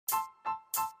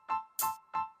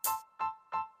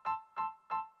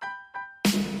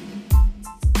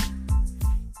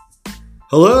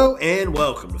Hello and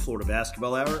welcome to Florida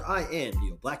Basketball Hour. I am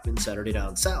Neil Blackman, Saturday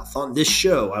Down South. On this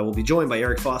show, I will be joined by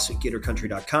Eric Fawcett,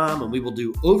 GatorCountry.com, and we will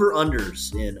do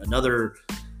over-unders in another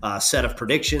set of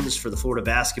predictions for the Florida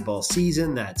basketball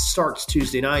season that starts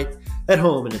Tuesday night at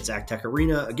home in its Zactec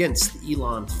Arena against the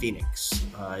Elon Phoenix.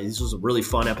 This was a really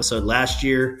fun episode last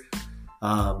year,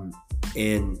 and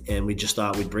we just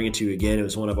thought we'd bring it to you again. It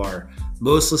was one of our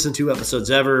most listened to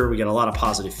episodes ever. We got a lot of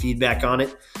positive feedback on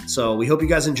it. So we hope you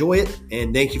guys enjoy it,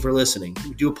 and thank you for listening.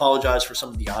 We do apologize for some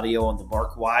of the audio on the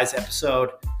Mark Wise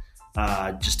episode.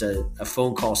 Just a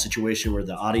phone call situation where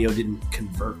the audio didn't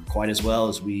convert quite as well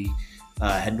as we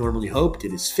had normally hoped.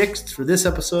 It is fixed for this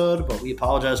episode, but we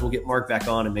apologize. We'll get Mark back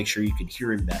on and make sure you can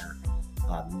hear him better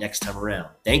next time around.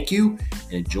 Thank you,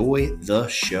 and enjoy the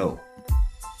show.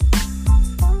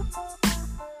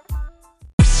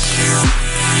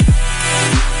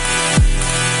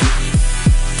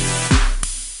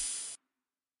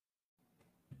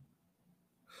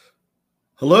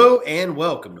 Hello and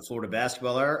welcome to Florida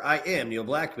Basketball Hour. I am Neil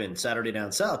Blackman, Saturday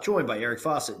Down South, joined by Eric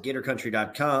Fawcett,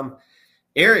 GatorCountry.com.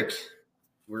 Eric,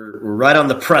 we're right on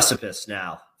the precipice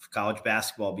now of college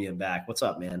basketball being back. What's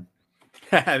up, man?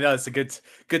 No, it's a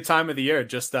good time of the year.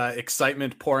 Just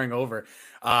excitement pouring over.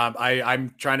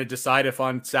 I'm trying to decide if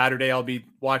on Saturday I'll be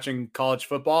watching college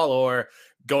football or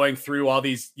going through all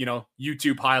these,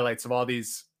 YouTube highlights of all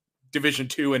these Division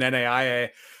II and NAIA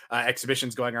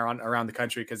exhibitions going around the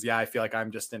country. Cause I feel like I'm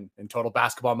just in total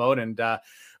basketball mode and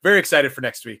very excited for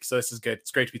next week. So this is good.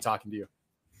 It's great to be talking to you.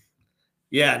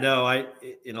 Yeah, no,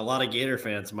 a lot of Gator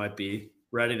fans might be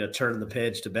ready to turn the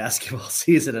page to basketball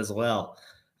season as well.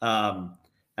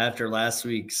 After last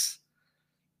week's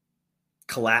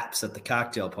collapse at the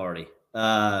cocktail party.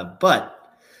 But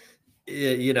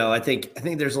I think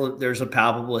there's a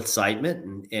palpable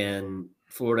excitement and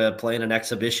Florida playing an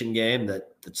exhibition game that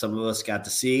some of us got to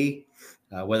see,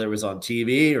 whether it was on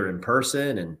TV or in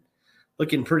person, and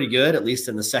looking pretty good, at least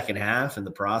in the second half in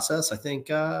the process. I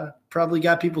think probably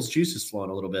got people's juices flowing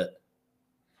a little bit.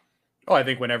 Oh, I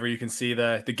think whenever you can see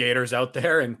the Gators out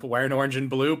there and wearing orange and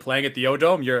blue playing at the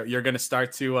O-Dome, you're going to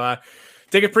start to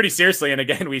take it pretty seriously. And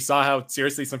again, we saw how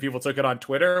seriously some people took it on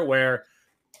Twitter where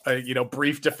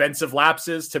brief defensive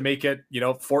lapses to make it,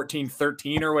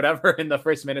 14-13 or whatever in the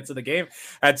first minutes of the game.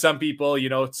 Had some people,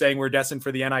 saying we're destined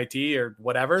for the NIT or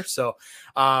whatever. So,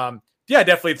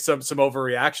 definitely some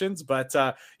overreactions. But,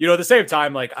 at the same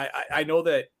time, like I know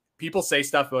that people say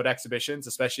stuff about exhibitions,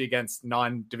 especially against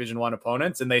non-Division I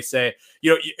opponents. And they say,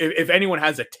 if anyone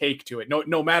has a take to it,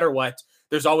 no matter what,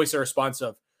 there's always a response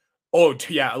of, oh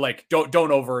yeah, like don't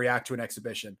overreact to an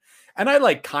exhibition. And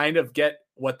I kind of get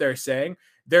what they're saying.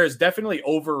 There's definitely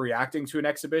overreacting to an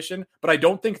exhibition, but I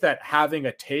don't think that having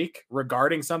a take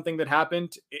regarding something that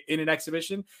happened in an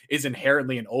exhibition is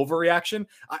inherently an overreaction.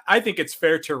 I think it's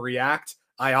fair to react.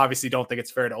 I obviously don't think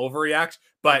it's fair to overreact,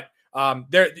 but I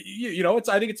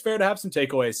think it's fair to have some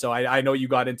takeaways. So I know you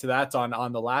got into that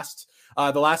on the last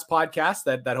podcast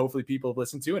that hopefully people have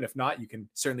listened to. And if not, you can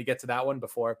certainly get to that one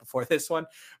before this one.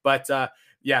 But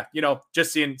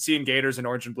just seeing Gators in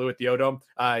orange and blue at the O-Dome.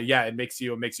 It makes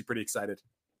you pretty excited.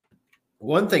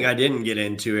 One thing I didn't get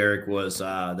into, Eric, was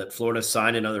that Florida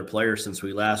signed another player since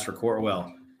we last recorded.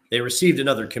 Well, they received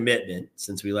another commitment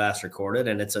since we last recorded,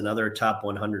 and it's another top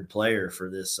 100 player for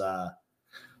this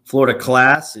Florida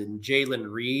class, and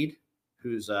Jalen Reed,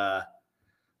 who's a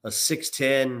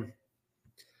 6'10"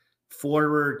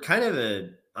 forward, kind of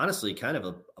a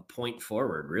point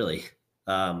forward, really.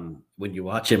 When you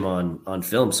watch him on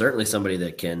film, certainly somebody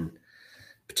that can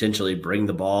potentially bring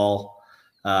the ball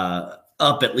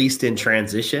up, at least in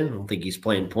transition. I don't think he's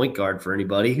playing point guard for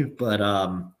anybody, but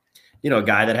a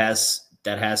guy that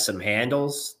has some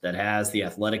handles, that has the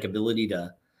athletic ability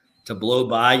to blow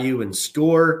by you and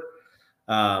score.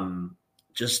 One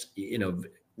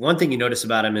thing you notice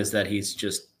about him is that he's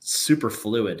just super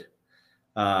fluid.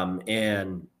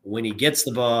 And when he gets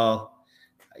the ball,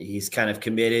 he's kind of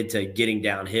committed to getting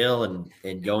downhill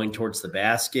and going towards the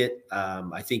basket.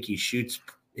 I think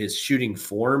his shooting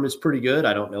form is pretty good.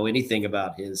 I don't know anything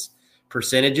about his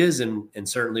percentages and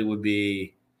certainly would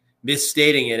be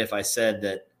misstating it if I said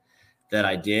that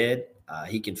I did.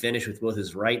 He can finish with both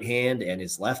his right hand and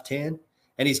his left hand.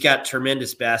 And he's got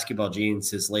tremendous basketball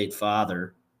genes. His late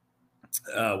father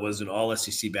was an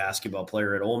all-SEC basketball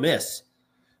player at Ole Miss.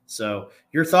 So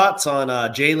your thoughts on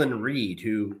Jalen Reed,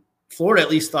 who Florida at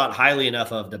least thought highly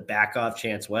enough of to back off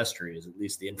Chance Westry, is at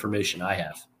least the information I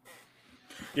have.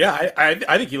 Yeah,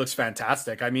 I think he looks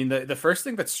fantastic. I mean, the first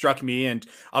thing that struck me, and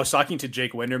I was talking to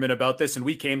Jake Winderman about this, and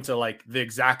we came to the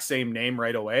exact same name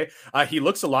right away. He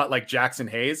looks a lot like Jackson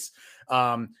Hayes.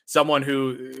 Someone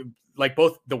who like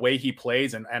both the way he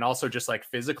plays and also just like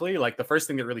physically, like the first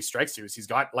thing that really strikes you is he's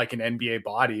got like an NBA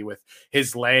body with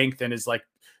his length and his like,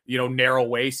 narrow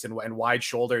waist and wide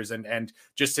shoulders and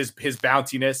just his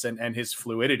bounciness and his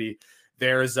fluidity.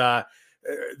 There's a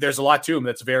lot to him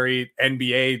that's very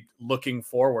NBA looking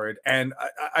forward. And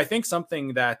I think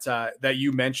something that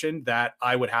you mentioned that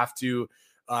I would have to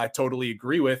totally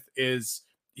agree with is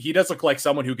he does look like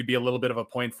someone who could be a little bit of a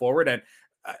point forward. And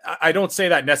I don't say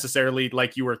that necessarily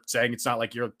like you were saying. It's not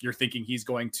like you're thinking he's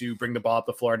going to bring the ball up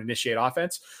the floor and initiate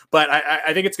offense. But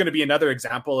I think it's going to be another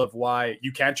example of why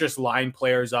you can't just line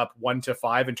players up 1 to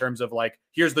 5 in terms of like,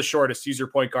 here's the shortest, he's your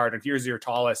point guard, and here's your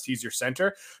tallest, he's your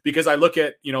center. Because I look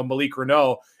at, Malik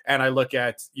Reneau and I look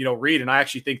at, Reed, and I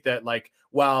actually think that like,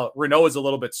 while Reneau is a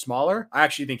little bit smaller, I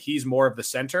actually think he's more of the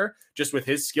center just with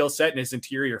his skill set and his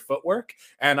interior footwork.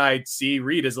 And I see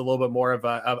Reed as a little bit more of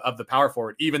the power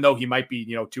forward, even though he might be,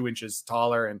 2 inches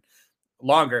taller and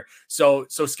longer. So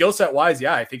skill set wise,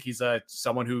 yeah, I think he's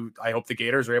someone who I hope the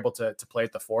Gators are able to play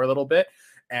at the 4 a little bit.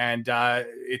 And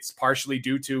it's partially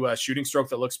due to a shooting stroke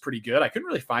that looks pretty good. I couldn't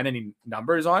really find any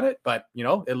numbers on it, but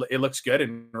it looks good.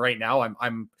 And right now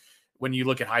I'm when you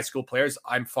look at high school players,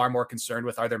 I'm far more concerned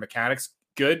with, are their mechanics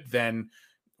good than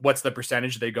what's the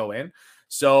percentage they go in.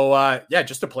 So yeah,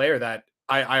 just a player that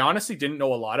I honestly didn't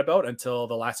know a lot about until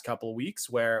the last couple of weeks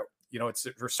where, it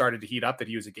started to heat up that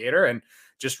he was a Gator, and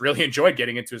just really enjoyed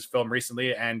getting into his film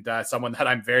recently, and someone that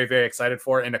I'm very, very excited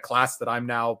for in a class that I'm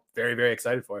now very, very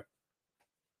excited for.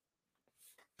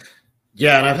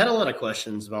 Yeah, and I've had a lot of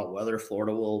questions about whether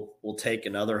Florida will take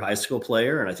another high school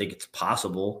player, and I think it's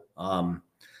possible.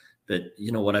 But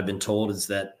what I've been told is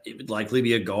that it would likely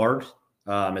be a guard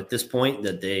at this point,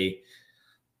 that they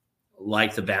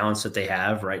like the balance that they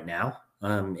have right now.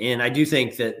 And I do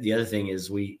think that the other thing is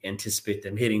we anticipate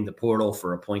them hitting the portal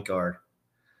for a point guard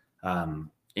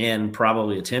and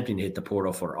probably attempting to hit the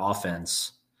portal for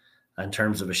offense in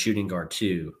terms of a shooting guard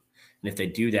too. And if they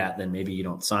do that, then maybe you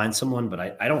don't sign someone.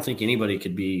 But I don't think anybody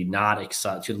could be not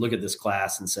excited. Should look at this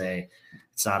class and say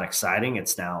it's not exciting.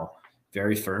 It's now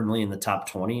very firmly in the top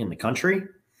 20 in the country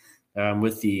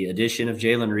with the addition of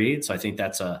Jalen Reed. So I think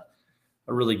that's a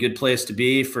really good place to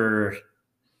be for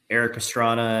Eric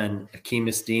Pastrana and Hakeem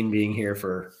Esteen being here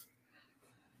for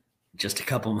just a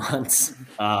couple months.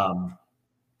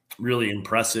 Really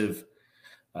impressive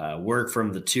work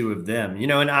from the two of them.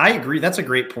 And I agree. That's a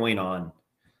great point on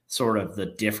sort of the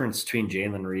difference between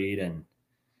Jalen Reed and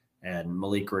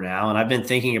Malik Reneau. And I've been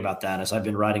thinking about that as I've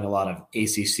been writing a lot of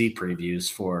ACC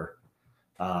previews for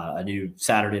a new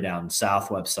Saturday Down South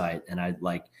website. And I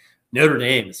like Notre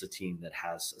Dame is a team that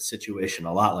has a situation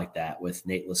a lot like that with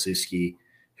Nate Lasewski,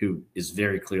 who is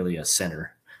very clearly a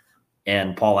center,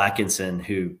 and Paul Atkinson,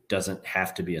 who doesn't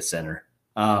have to be a center.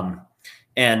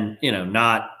 And,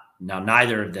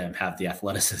 neither of them have the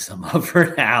athleticism of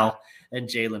Reneau and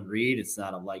Jalen Reed. It's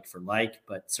not a like for like,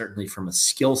 but certainly from a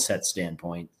skill set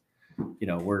standpoint,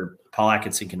 where Paul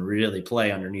Atkinson can really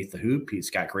play underneath the hoop. He's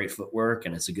got great footwork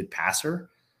and is a good passer,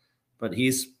 but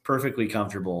he's perfectly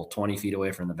comfortable 20 feet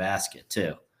away from the basket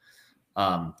too.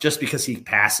 Just because he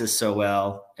passes so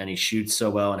well and he shoots so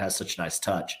well and has such nice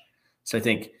touch. So I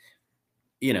think,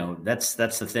 that's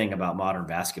the thing about modern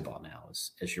basketball now,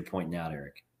 as you're pointing out,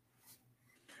 Eric.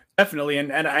 Definitely.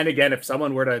 And again, if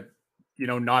someone were to,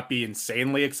 not be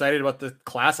insanely excited about the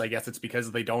class, I guess it's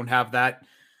because they don't have that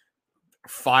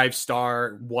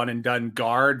 5-star one and done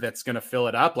guard that's going to fill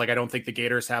it up. Like, I don't think the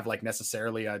Gators have like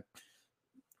necessarily a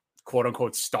quote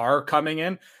unquote star coming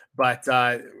in, but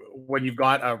when you've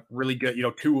got a really good,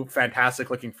 2 fantastic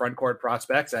looking front court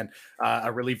prospects and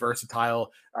a really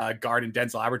versatile guard in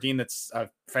Denzel Aberdeen, that's a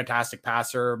fantastic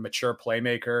passer, mature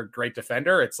playmaker, great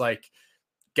defender. It's like,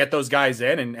 get those guys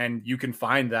in and you can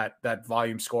find that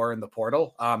volume score in the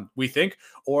portal, we think.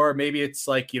 Or maybe it's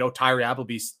like, Tyree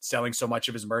Appleby's selling so much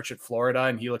of his merch at Florida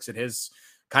and he looks at his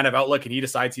kind of outlook and he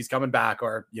decides he's coming back,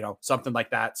 or, something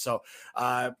like that. So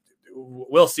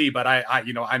we'll see. But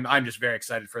I'm just very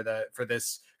excited for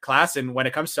this class. And when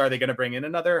it comes to, are they going to bring in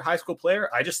another high school player?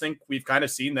 I just think we've kind of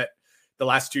seen that the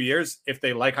last 2 years, if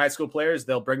they like high school players,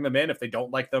 they'll bring them in. If they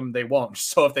don't like them, they won't.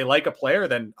 So if they like a player,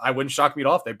 then I wouldn't shock me at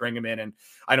all if they bring him in. And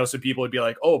I know some people would be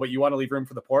like, oh, but you want to leave room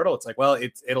for the portal? It's like, well,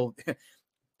 it'll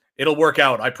work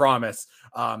out. I promise.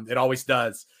 It always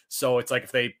does. So it's like,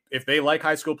 if they like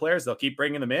high school players, they'll keep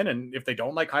bringing them in. And if they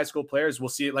don't like high school players, we'll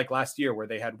see it like last year where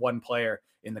they had one player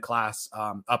in the class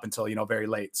up until, very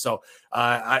late. So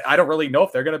I don't really know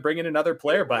if they're going to bring in another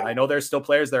player, but I know there's still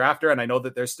players they're after. And I know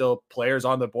that there's still players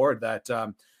on the board that,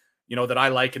 that I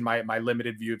like in my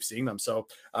limited view of seeing them. So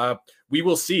we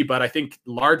will see. But I think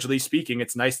largely speaking,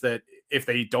 it's nice that if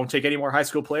they don't take any more high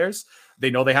school players, they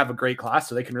know they have a great class,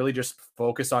 so they can really just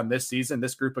focus on this season,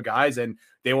 this group of guys, and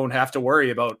they won't have to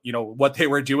worry about, what they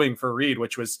were doing for Reed,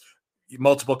 which was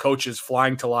multiple coaches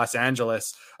flying to Los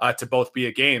Angeles to both be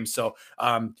at games. So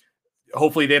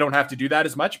hopefully they don't have to do that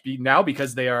as much now,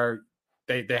 because they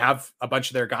have a bunch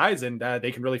of their guys, and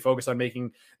they can really focus on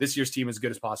making this year's team as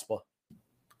good as possible.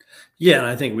 Yeah, and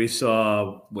I think we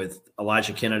saw with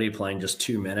Elijah Kennedy playing just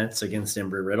 2 minutes against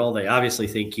Embry-Riddle, they obviously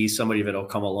think he's somebody that'll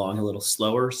come along a little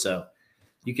slower. So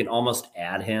you can almost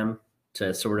add him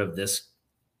to sort of this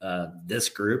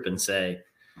group and say,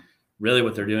 really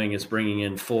what they're doing is bringing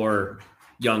in 4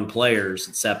 young players,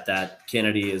 except that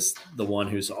Kennedy is the one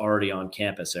who's already on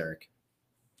campus, Eric.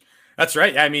 That's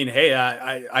right. I mean, hey,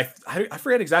 I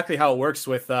forget exactly how it works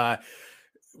with Toon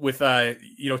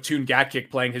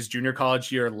Gatkick playing his junior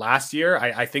college year last year.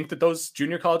 I think that those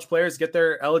junior college players get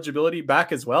their eligibility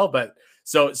back as well. But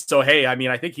so hey, I mean,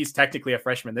 I think he's technically a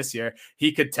freshman this year.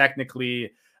 He could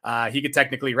technically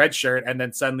redshirt, and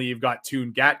then suddenly you've got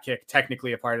Toon Gatkick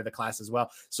technically a part of the class as well.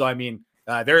 So I mean,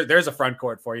 there's a front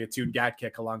court for you, Toon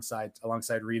Gatkick alongside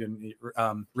Reed and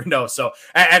Renault. So,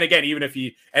 and again, even if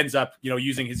he ends up,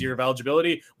 using his year of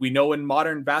eligibility, we know in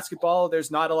modern basketball,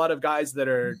 there's not a lot of guys that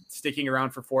are sticking around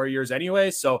for 4 years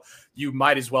anyway. So you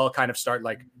might as well kind of start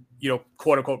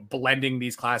quote unquote, blending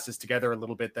these classes together a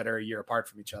little bit that are a year apart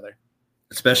from each other.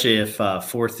 Especially if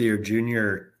 4th year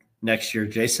junior next year,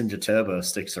 Jason Jatobo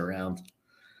sticks around.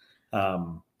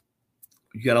 You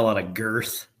got a lot of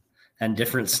girth and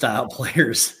different style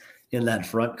players in that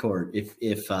front court if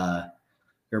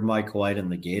you're Mike White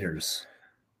and the Gators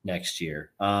next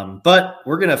year. But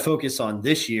we're going to focus on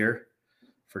this year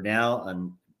for now.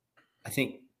 And I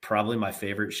think probably my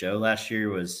favorite show last year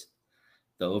was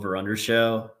the Over Under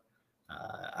show.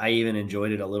 I even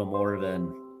enjoyed it a little more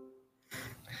than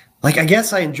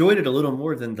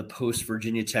the post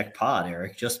Virginia Tech pod,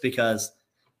 Eric, just because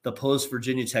the post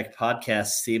Virginia Tech podcast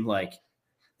seemed like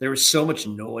there was so much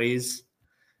noise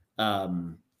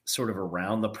sort of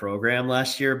around the program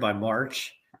last year. By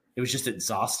March, it was just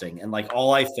exhausting. And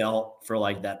all I felt for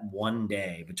that one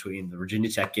day between the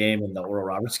Virginia Tech game and the Oral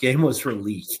Roberts game was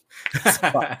relief.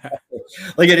 I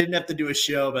didn't have to do a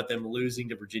show about them losing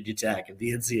to Virginia Tech in the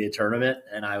NCAA tournament.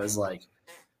 And I was like,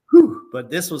 whew.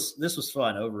 But this was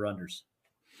fun. Over unders.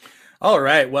 All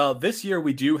right. Well, this year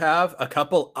we do have a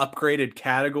couple upgraded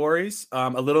categories, a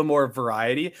little more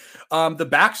variety. The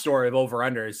backstory of Over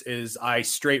Unders is I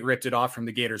straight ripped it off from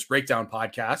the Gators Breakdown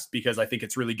podcast, because I think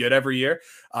it's really good every year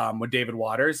with David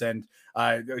Waters, and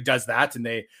does that. And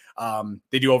they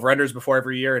do Over Unders before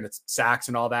every year, and it's sacks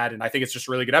and all that. And I think it's just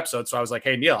a really good episode. So I was like,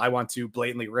 hey, Neil, I want to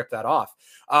blatantly rip that off.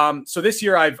 So this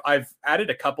year I've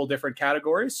added a couple different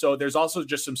categories. So there's also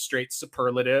just some straight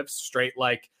superlatives, straight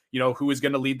who is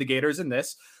going to lead the Gators in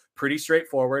this. Pretty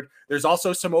straightforward. There's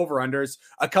also some over-unders.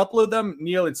 A couple of them,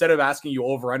 Neil, instead of asking you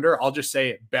over-under, I'll just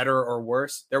say better or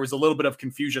worse. There was a little bit of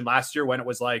confusion last year when it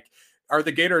was like, are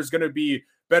the Gators going to be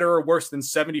better or worse than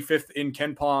 75th in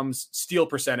Ken Palm's steal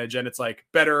percentage? And it's like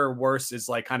better or worse is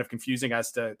kind of confusing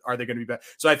as to, are they going to be better?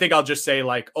 So I think I'll just say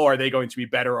are they going to be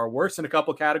better or worse in a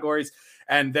couple categories?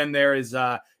 And then there is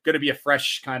going to be a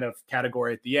fresh kind of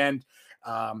category at the end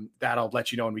that I'll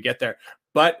let you know when we get there.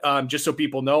 But just so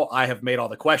people know, I have made all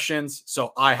the questions,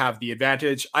 so I have the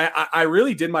advantage. I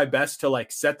really did my best to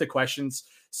set the questions,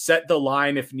 set the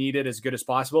line if needed as good as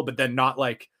possible, but then not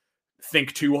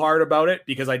think too hard about it,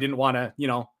 because I didn't want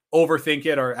to, overthink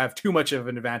it or have too much of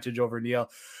an advantage over Neil.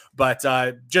 But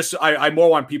I more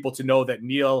want people to know that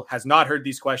Neil has not heard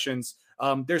these questions.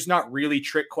 There's not really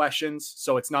trick questions,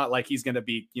 so it's not like he's going to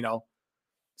be,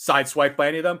 sideswiped by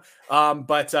any of them.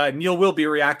 But Neil will be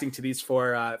reacting to these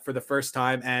for the first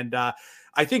time. And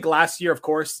I think last year, of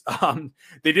course,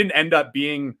 they didn't end up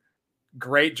being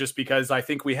great, just because I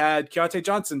think we had Keontae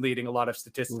Johnson leading a lot of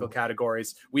statistical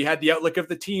categories. We had the outlook of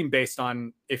the team based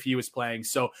on if he was playing.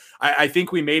 So I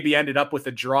think we maybe ended up with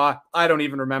a draw. I don't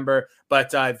even remember.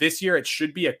 But this year it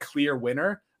should be a clear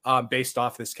winner based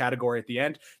off this category at the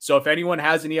end. So if anyone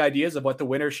has any ideas of what the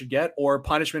winner should get or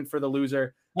punishment for the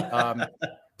loser,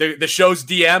 the show's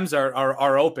DMs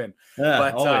are open.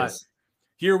 Yeah, but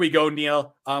here we go,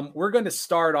 Neil. We're going to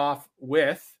start off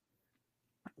with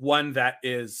one that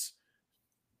is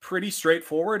pretty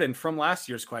straightforward and from last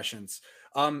year's questions.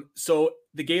 So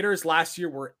the Gators last year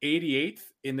were 88th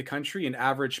in the country in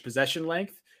average possession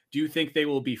length. Do you think they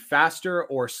will be faster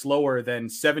or slower than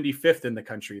 75th in the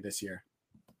country this year?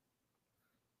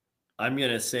 I'm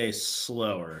going to say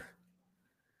slower.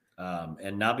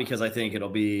 And not because I think it'll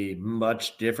be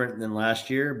much different than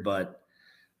last year, but,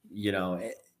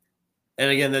 and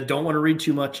again, don't want to read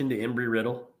too much into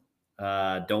Embry-Riddle.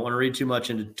 Don't want to read too much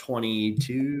into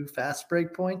 22 fast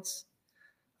break points.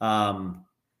 And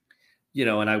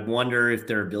I wonder if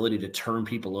their ability to turn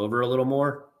people over a little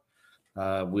more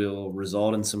will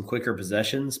result in some quicker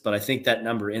possessions. But I think that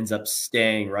number ends up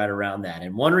staying right around that.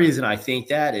 And one reason I think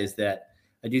that is that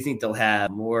I do think they'll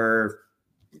have more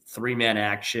 3-man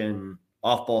action,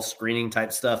 off-ball screening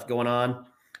type stuff going on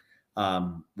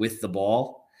with the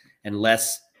ball, and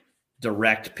less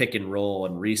direct pick and roll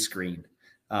and rescreen.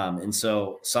 And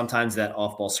so sometimes that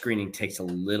off-ball screening takes a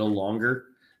little longer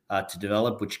to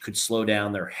develop, which could slow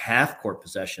down their half-court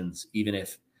possessions, even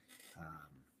if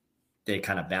they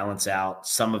kind of balance out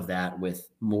some of that with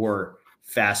more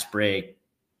fast break,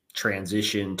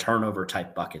 transition, turnover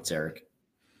type buckets, Eric.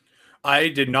 I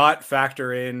did not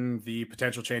factor in the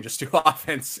potential changes to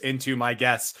offense into my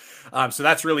guess. So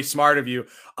that's really smart of you.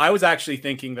 I was actually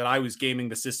thinking that I was gaming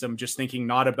the system, just thinking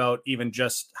not about even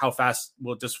just how fast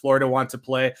does Florida want to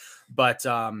play, but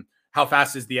how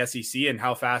fast is the SEC and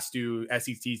how fast do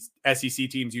SEC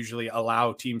teams usually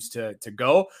allow teams to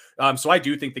go. So I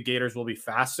do think the Gators will be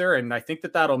faster. And I think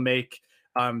that'll make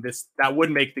that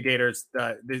would make the Gators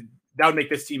that would make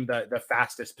this team the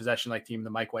fastest possession-like team in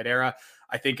the Mike White era.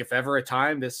 I think if ever a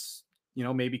time this,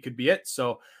 maybe could be it.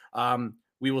 So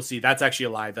we will see. That's actually a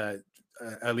lie. The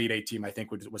Elite Eight team, I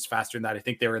think, was faster than that. I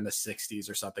think they were in the 60s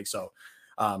or something. So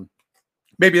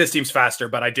maybe this team's faster,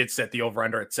 but I did set the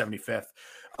over-under at 75th.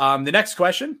 The next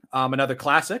question, another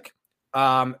classic.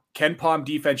 KenPom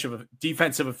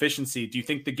defensive efficiency. Do you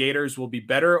think the Gators will be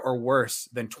better or worse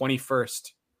than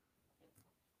 21st?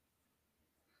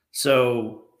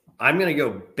 So I'm going to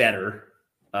go better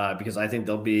because I think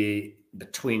they'll be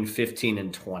between 15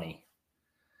 and 20.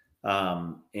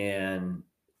 And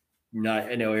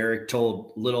I know Eric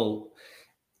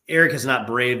has not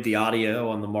braved the audio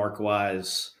on the Mark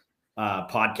Wise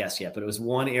podcast yet, but it was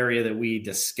one area that we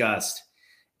discussed.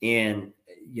 And,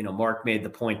 Mark made the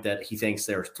point that he thinks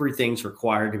there are 3 things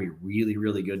required to be really,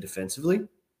 really good defensively.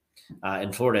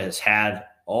 And Florida has had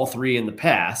all 3 in the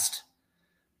past,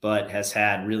 but has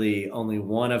had really only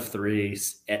one of 3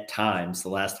 at times the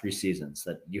last 3 seasons.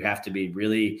 That you have to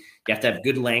have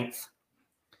good length.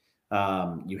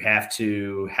 You have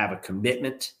to have a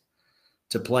commitment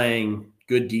to playing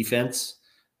good defense,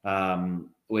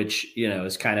 which,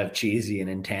 is kind of cheesy and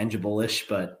intangible-ish,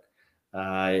 but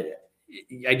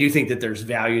I do think that there's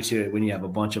value to it when you have a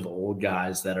bunch of old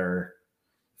guys that are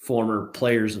former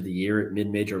players of the year at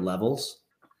mid-major levels.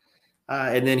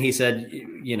 And then he said,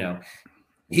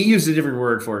 he used a different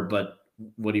word for it, but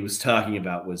what he was talking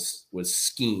about was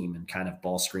scheme and kind of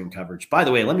ball screen coverage. By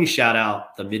the way, let me shout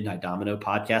out the Midnight Domino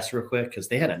podcast real quick, because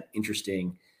they had an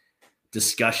interesting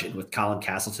discussion with Colin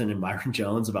Castleton and Myron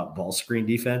Jones about ball screen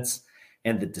defense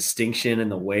and the distinction and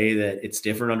the way that it's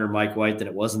different under Mike White than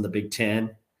it was in the Big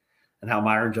Ten, and how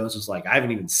Myron Jones was like, I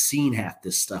haven't even seen half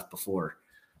this stuff before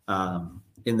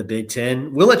in the Big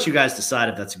Ten. We'll let you guys decide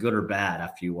if that's good or bad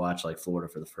after you watch Florida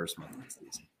for the first month of the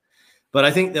season. But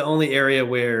I think the only area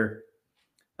where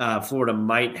Florida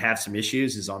might have some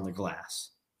issues is on the glass.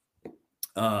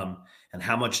 And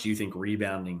how much do you think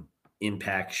rebounding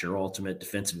impacts your ultimate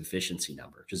defensive efficiency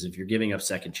number? Because if you're giving up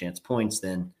second chance points,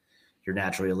 then you're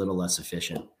naturally a little less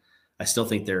efficient. I still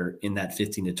think they're in that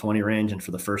 15 to 20 range. And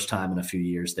for the first time in a few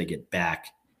years, they get back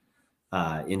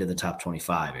into the top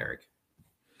 25, Eric.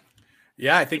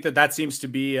 Yeah, I think that seems to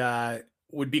be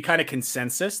would be kind of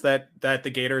consensus that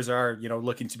the Gators are,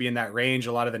 looking to be in that range.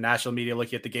 A lot of the national media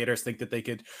looking at the Gators think that they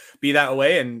could be that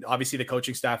way. And obviously the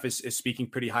coaching staff is speaking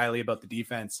pretty highly about the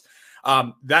defense.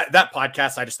 That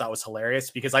podcast I just thought was hilarious,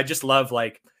 because I just love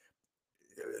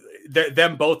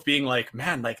them both being like,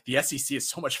 man, the SEC is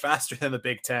so much faster than the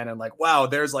Big Ten. And wow,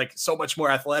 there's so much more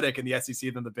athletic in the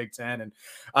SEC than the Big Ten. And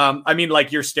I mean,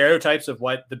 your stereotypes of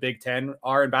what the Big Ten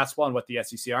are in basketball and what the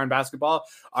SEC are in basketball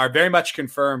are very much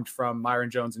confirmed from Myron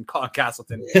Jones and Colin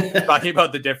Castleton talking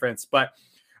about the difference. But,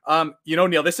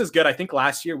 Neil, this is good. I think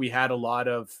last year we had a lot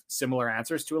of similar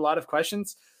answers to a lot of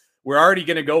questions. We're already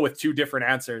going to go with 2 different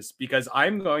answers, because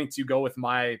I'm going to go with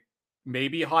my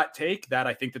maybe hot take that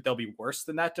I think that they'll be worse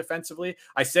than that defensively.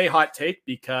 I say hot take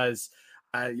because,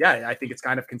 I think it's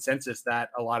kind of consensus that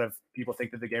a lot of people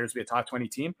think that the Gators will be a top 20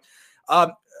 team.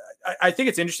 I think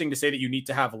it's interesting to say that you need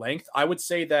to have length. I would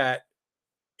say that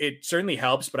it certainly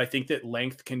helps, but I think that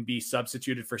length can be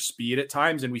substituted for speed at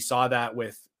times. And we saw that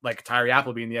with Tyree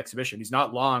Appleby in the exhibition. He's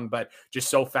not long, but just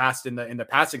so fast in the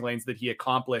passing lanes that he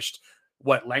accomplished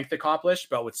what length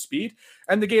accomplished, but with speed.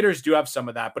 And the Gators do have some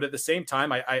of that. But at the same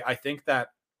time, I think that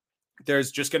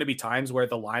there's just going to be times where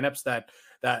the lineups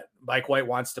that Mike White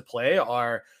wants to play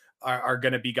are are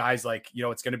going to be guys like,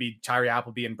 it's going to be Tyree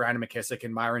Appleby and Brandon McKissick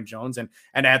and Myron Jones and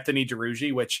Anthony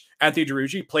Duruji, which Anthony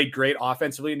Duruji played great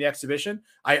offensively in the exhibition.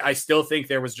 I still think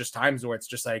there was just times where it's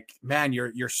just like, man,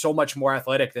 you're so much more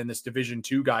athletic than this Division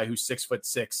II guy who's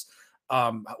 6'6".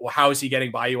 How is he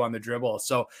getting by you on the dribble?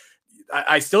 So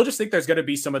I still just think there's going to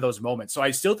be some of those moments. So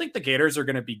I still think the Gators are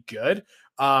going to be good.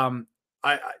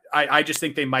 I just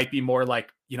think they might be more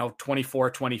like,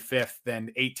 24th, 25th than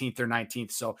 18th or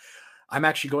 19th. So I'm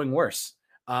actually going worse.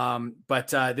 But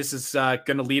this is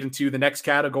going to lead into the next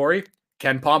category,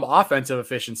 KenPom offensive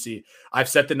efficiency. I've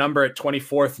set the number at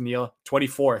 24th, Neil,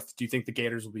 24th. Do you think the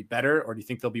Gators will be better or do you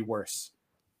think they'll be worse?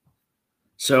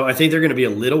 So I think they're going to be a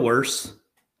little worse.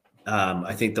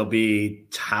 I think they'll be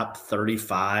top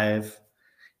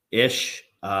 35-ish,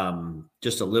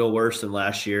 just a little worse than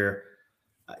last year.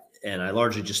 And I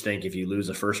largely just think if you lose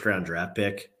a first-round draft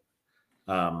pick,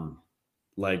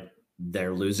 like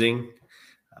they're losing,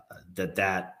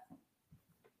 that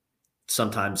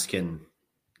sometimes can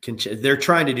they're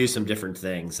trying to do some different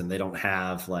things, and they don't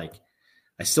have I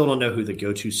still don't know who the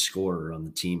go-to scorer on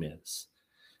the team is.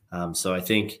 So I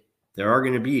think there are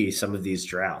going to be some of these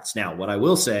droughts. Now, what I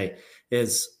will say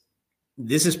is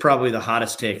this is probably the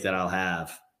hottest take that I'll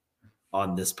have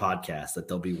on this podcast, that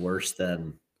they'll be worse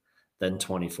than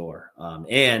 24.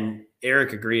 And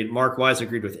Eric agreed. Mark Wise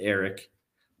agreed with Eric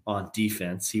on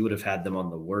defense. He would have had them on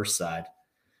the worst side.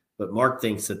 But Mark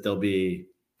thinks that they'll be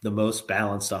the most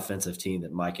balanced offensive team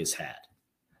that Mike has had.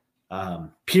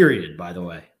 Period, by the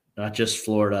way. Not just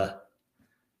Florida,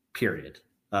 period.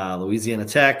 Louisiana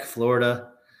Tech, Florida.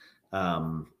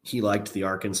 He liked the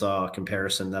Arkansas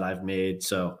comparison that I've made.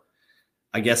 So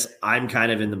I guess I'm kind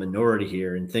of in the minority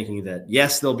here in thinking that,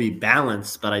 yes, they'll be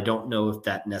balanced, but I don't know if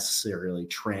that necessarily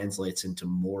translates into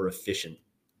more efficient.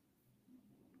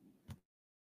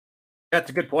 That's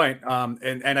a good point.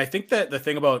 And I think that the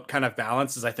thing about kind of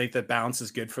balance is I think that balance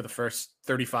is good for the first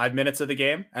 35 minutes of the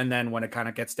game. And then when it kind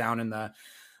of gets down in the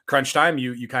crunch time,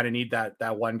 you kind of need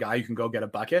that one guy who can go get a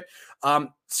bucket.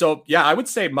 So yeah, I would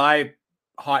say my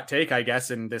hot take, I guess,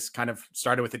 and this kind of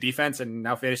started with the defense and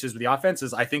now finishes with the offense,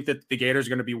 is I think that the Gators are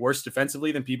going to be worse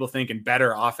defensively than people think and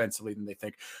better offensively than they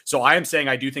think. So I am saying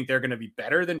I do think they're going to be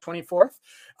better than 24th.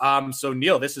 So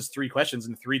Neil, this is 3 questions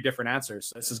and 3 different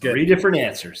answers. This is good. 3 different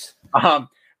answers.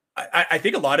 I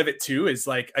think a lot of it too is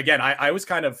again, I was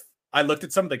kind of, I looked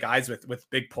at some of the guys with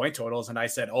big point totals and I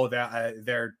said, I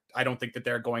don't think that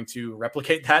they're going to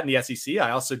replicate that in the SEC.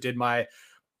 I also did my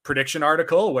prediction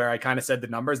article where I kind of said the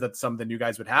numbers that some of the new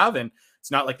guys would have. And it's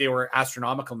not like they were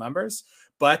astronomical numbers,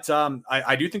 but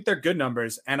I do think they're good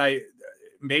numbers. And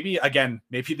maybe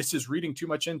this is reading too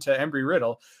much into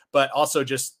Embry-Riddle, but also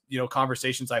just,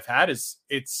 conversations I've had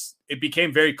it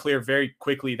became very clear very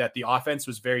quickly that the offense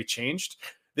was very changed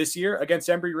this year against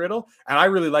Embry-Riddle. And I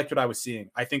really liked what I was seeing.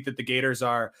 I think that the Gators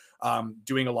are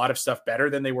doing a lot of stuff better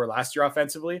than they were last year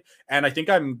offensively. And I think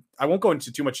I won't go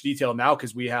into too much detail now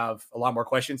because we have a lot more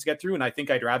questions to get through. And I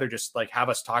think I'd rather just have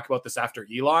us talk about this after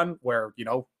Elon, where,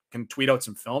 can tweet out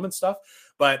some film and stuff.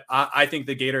 But I think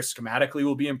the Gators schematically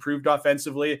will be improved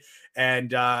offensively.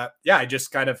 And I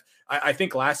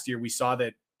think last year we saw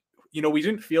that, we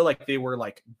didn't feel like they were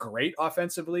great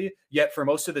offensively, yet for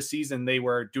most of the season, they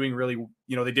were doing really,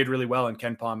 they did really well in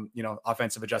KenPom,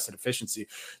 offensive adjusted efficiency.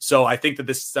 So I think that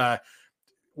this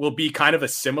will be kind of a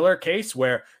similar case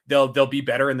where they'll be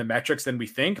better in the metrics than we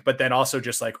think, but then also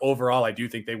just overall, I do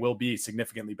think they will be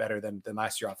significantly better than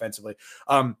last year offensively.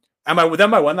 And my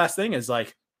one last thing is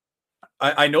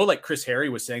I know Chris Harry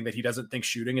was saying that he doesn't think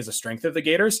shooting is a strength of the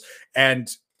Gators. And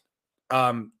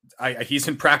he's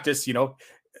in practice,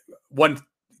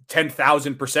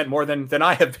 10,000% more than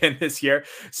I have been this year.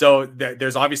 So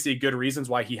there's obviously good reasons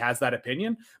why he has that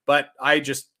opinion, but I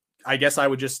guess I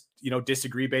would just,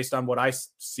 disagree based on what I've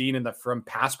seen from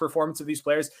past performance of these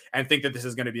players and think that this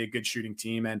is going to be a good shooting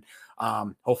team. And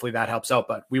hopefully that helps out,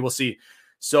 but we will see.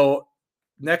 So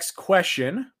next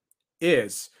question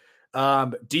is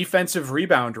defensive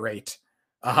rebound rate.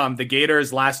 The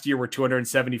Gators last year were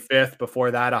 275th,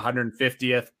 before that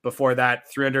 150th, before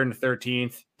that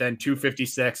 313th, then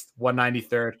 256th,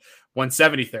 193rd,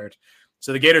 173rd.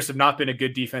 So the Gators have not been a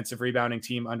good defensive rebounding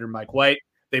team under Mike White.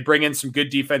 They bring in some good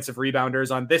defensive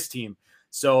rebounders on this team.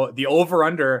 So the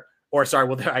over-under, or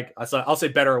sorry, I'll say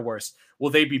better or worse. Will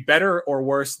they be better or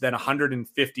worse than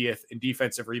 150th in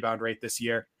defensive rebound rate this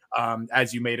year?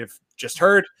 As you may have just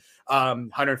heard,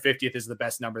 150th is the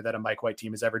best number that a Mike White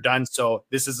team has ever done. So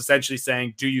this is essentially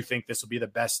saying, do you think this will be the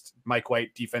best Mike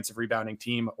White defensive rebounding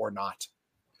team or not?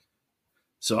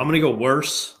 So I'm going to go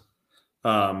worse.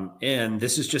 And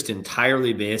this is just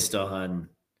entirely based on,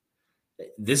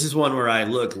 this is one where I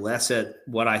look less at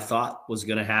what I thought was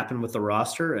going to happen with the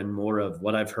roster and more of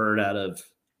what I've heard out of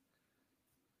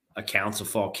accounts of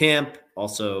fall camp,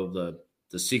 also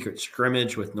the secret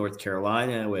scrimmage with North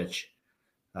Carolina, which,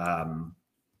 I'm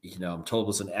told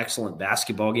was an excellent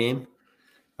basketball game,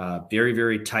 very,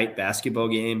 very tight basketball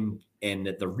game. And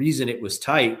that the reason it was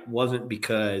tight wasn't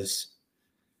because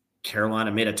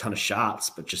Carolina made a ton of shots,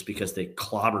 but just because they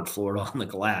clobbered Florida on the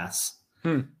glass.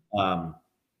 And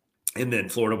then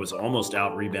Florida was almost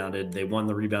out rebounded. They won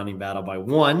the rebounding battle by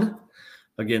 1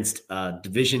 against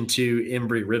Division II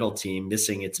Embry-Riddle team,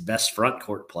 missing its best front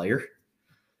court player.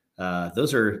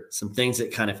 Those are some things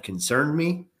that kind of concerned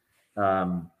me.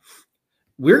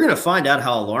 We're going to find out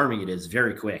how alarming it is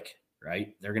very quick,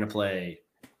 right? They're going to play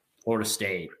Florida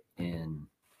State in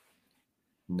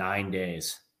 9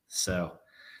 days. So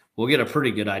we'll get a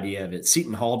pretty good idea of it.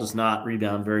 Seton Hall does not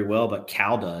rebound very well, but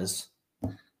Cal does.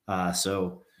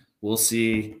 So we'll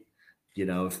see,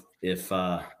 if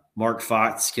Mark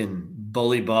Fox can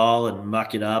bully ball and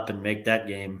muck it up and make that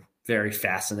game very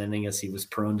fascinating as he was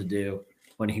prone to do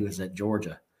when he was at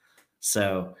Georgia.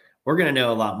 So we're going to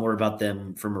know a lot more about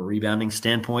them from a rebounding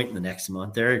standpoint in the next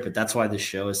month, Eric, but that's why this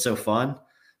show is so fun.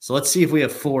 So let's see if we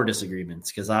have 4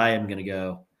 disagreements, because I am going to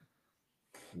go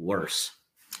worse.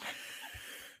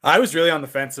 I was really on the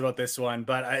fence about this one,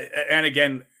 but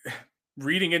again,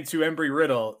 reading into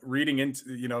Embry-Riddle,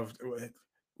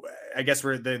 I guess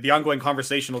the ongoing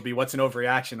conversation will be what's an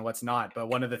overreaction and what's not. But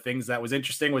one of the things that was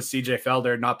interesting was CJ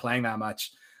Felder not playing that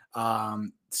much.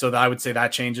 So I would say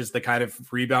that changes the kind of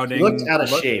rebounding. He looked out of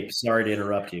shape. Sorry to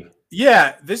interrupt you.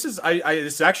 Yeah, this is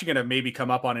this is actually going to maybe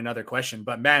come up on another question.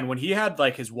 But man, when he had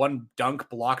like his one dunk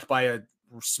blocked by a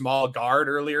small guard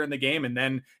earlier in the game, and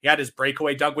then he had his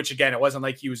breakaway dunk, which again, it wasn't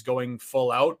like he was going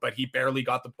full out, but he barely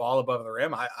got the ball above the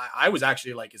rim. I was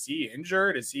actually like, is he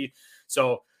injured? Is he?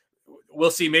 So we'll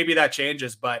see. Maybe that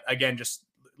changes. But again, just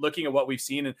looking at what we've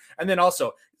seen, and then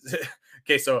also,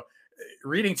 okay, so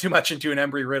reading too much into an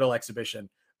Embry-Riddle exhibition,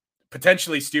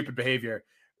 potentially stupid behavior.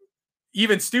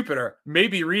 Even stupider,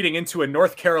 maybe reading into a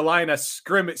North Carolina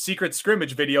secret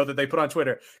scrimmage video that they put on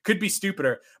Twitter could be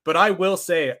stupider. But I will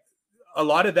say, a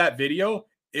lot of that video,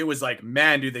 it was like,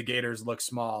 man, do the Gators look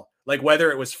small. Like whether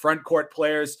it was front court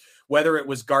players, whether it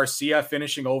was Garcia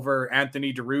finishing over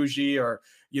Anthony DeRuggi or,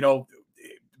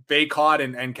 Baycott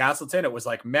and Castleton, it was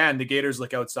like, man, the Gators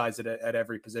look outsized at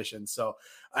every position. So,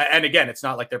 and again, it's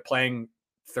not like they're playing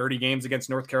 30 games against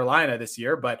North Carolina this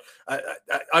year, but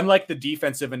unlike the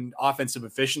defensive and offensive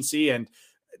efficiency and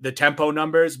the tempo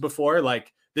numbers before,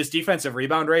 like this defensive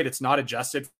rebound rate, it's not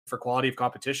adjusted for quality of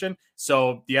competition.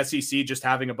 So the SEC just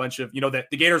having a bunch of, the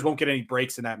Gators won't get any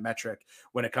breaks in that metric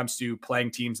when it comes to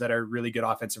playing teams that are really good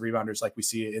offensive rebounders like we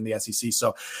see in the SEC.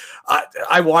 So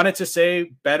I wanted to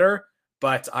say better,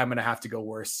 but I'm going to have to go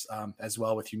worse as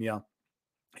well with you, Neil.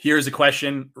 Here's a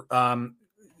question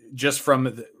just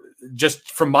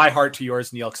from my heart to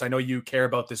yours, Neil, because I know you care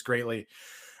about this greatly.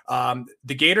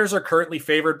 The Gators are currently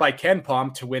favored by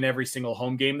KenPom to win every single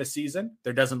home game this season.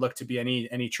 There doesn't look to be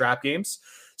any trap games.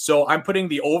 So I'm putting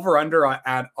the over-under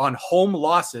on home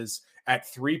losses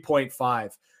at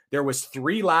 3.5. There was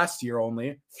 3 last year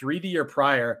only, 3 the year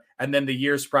prior, and then the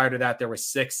years prior to that, there was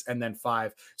 6 and then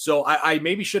 5. So I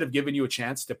maybe should have given you a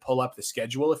chance to pull up the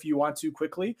schedule if you want to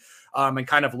quickly and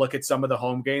kind of look at some of the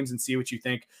home games and see what you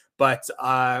think. But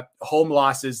home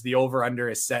losses, the over-under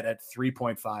is set at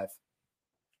 3.5.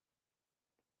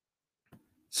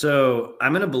 So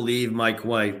I'm going to believe Mike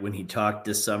White when he talked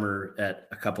this summer at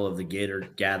a couple of the Gator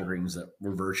gatherings that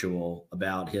were virtual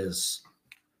about his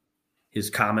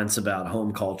comments about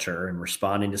home culture and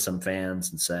responding to some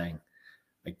fans and saying,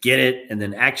 I get it. And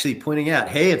then actually pointing out,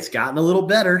 hey, it's gotten a little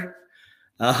better.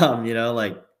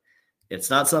 Like it's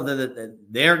not something that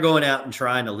they're going out and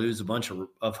trying to lose a bunch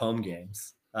of home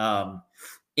games.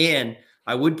 And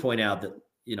I would point out that,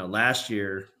 last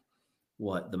year,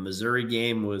 the Missouri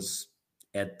game was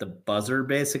at the buzzer,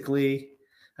 basically.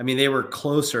 I mean, they were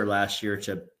closer last year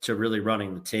to really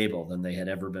running the table than they had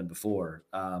ever been before.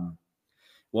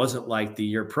 Wasn't like the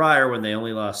year prior when they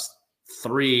only lost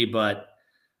 3, but,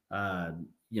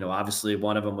 obviously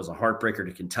one of them was a heartbreaker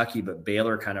to Kentucky, but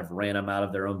Baylor kind of ran them out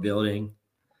of their own building.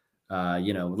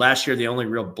 Last year, the only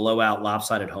real blowout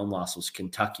lopsided home loss was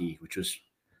Kentucky, which was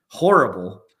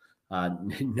horrible.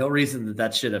 No reason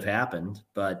that should have happened.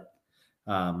 But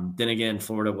then again,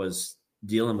 Florida was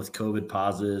dealing with COVID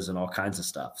pauses and all kinds of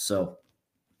stuff. So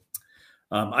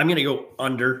I'm going to go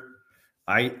under.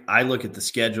 I look at the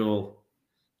schedule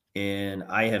and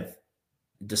I have,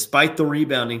 despite the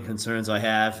rebounding concerns I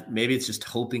have, maybe it's just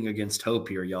hoping against hope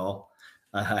here, y'all.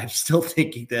 I'm still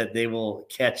thinking that they will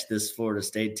catch this Florida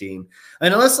State team.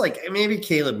 And unless like maybe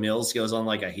Caleb Mills goes on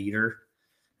like a heater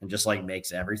and just like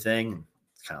makes everything.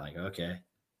 It's kind of like,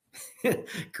 okay,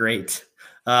 great.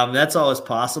 That's always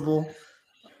possible.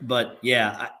 But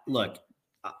yeah,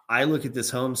 I look at this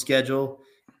home schedule.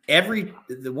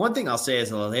 The one thing I'll say is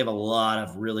they have a lot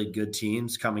of really good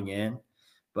teams coming in,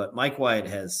 but Mike White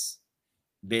has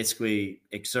basically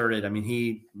exerted. I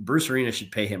mean, Bruce Arena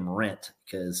should pay him rent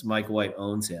because Mike White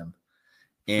owns him,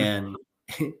 and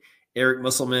Eric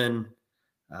Musselman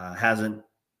hasn't.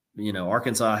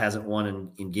 Arkansas hasn't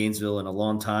won in Gainesville in a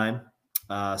long time.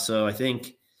 So I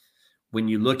think when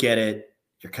you look at it,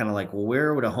 you're kind of like, well,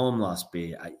 where would a home loss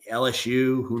be?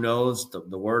 LSU, who knows?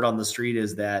 The word on the street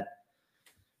is that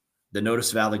the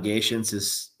notice of allegations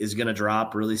is going to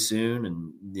drop really soon.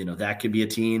 And, that could be a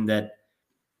team that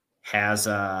has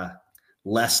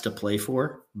less to play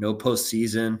for, no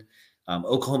postseason.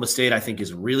 Oklahoma State, I think,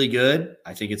 is really good.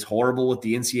 I think it's horrible what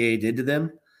the NCAA did to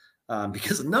them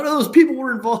because none of those people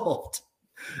were involved.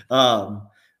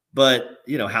 But,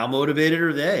 how motivated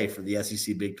are they for the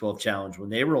SEC Big 12 Challenge when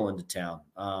they roll into town?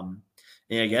 And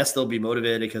I guess they'll be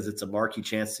motivated because it's a marquee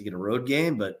chance to get a road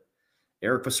game, but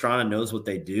Eric Pastrana knows what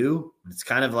they do. It's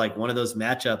kind of like one of those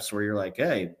matchups where you're like,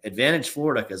 hey, advantage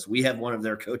Florida because we have one of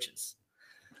their coaches.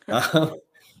 So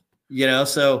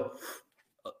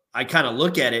I kind of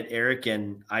look at it, Eric,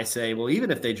 and I say, well,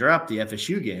 even if they drop the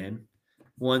FSU game,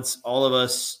 once all of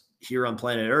us here on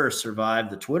planet Earth survive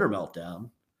the Twitter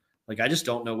meltdown, like I just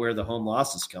don't know where the home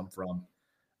losses come from.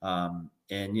 And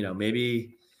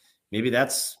maybe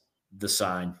that's the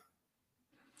sign.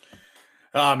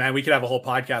 Oh man, we could have a whole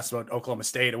podcast about Oklahoma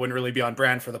State. It wouldn't really be on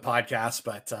brand for the podcast,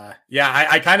 but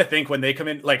I kind of think when they come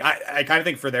in, like I kind of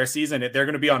think for their season, they're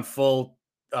going to be on full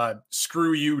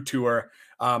screw you tour.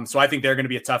 So I think they're going to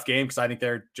be a tough game because I think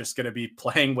they're just going to be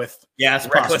playing with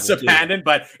reckless abandon.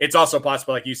 But it's also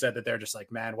possible, like you said, that they're just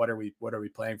like, man, what are we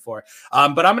playing for?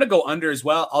 But I'm going to go under as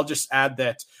well. I'll just add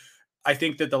that I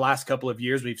think that the last couple of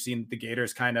years we've seen the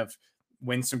Gators kind of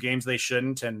win some games they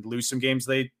shouldn't and lose some games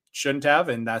they shouldn't have.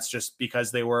 And that's just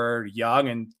because they were young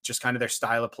and just kind of their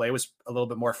style of play was a little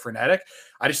bit more frenetic.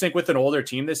 I just think with an older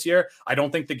team this year, I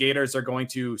don't think the Gators are going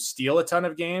to steal a ton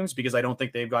of games because I don't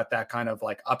think they've got that kind of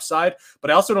like upside,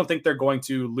 but I also don't think they're going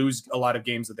to lose a lot of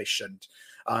games that they shouldn't,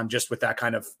 just with that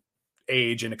kind of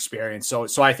age and experience. So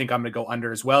I think I'm going to go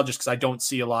under as well, just because I don't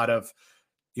see a lot of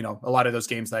those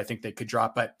games that I think they could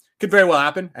drop, but could very well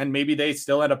happen. And maybe they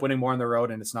still end up winning more on the road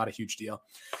and it's not a huge deal.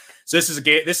 So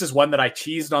this is one that I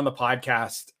teased on the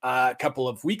podcast a couple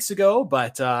of weeks ago,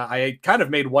 but I kind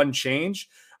of made one change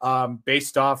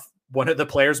based off one of the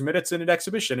players' minutes in an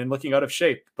exhibition and looking out of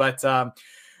shape. But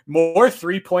more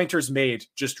 3-pointers made,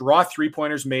 just raw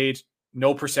 3-pointers made,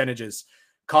 no percentages.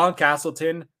 Colin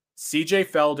Castleton, CJ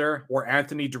Felder, or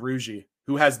Anthony Duruji,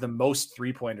 who has the most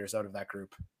 3-pointers out of that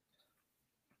group?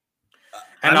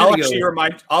 And I'll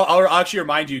actually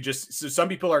remind you, just so some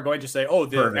people are going to say, oh,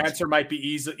 the answer might be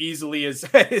easily is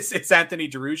it's Anthony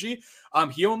Duruji.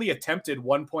 He only attempted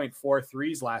 1.4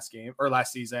 threes last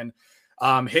season,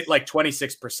 hit like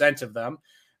 26% of them.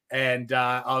 And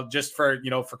I'll just for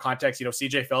context,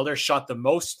 CJ Felder shot the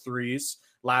most threes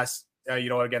last,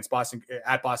 against Boston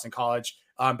at Boston College,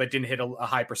 but didn't hit a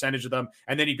high percentage of them.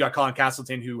 And then you've got Colin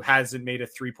Castleton, who hasn't made a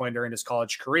 3-pointer in his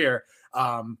college career,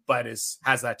 but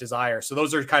has that desire. So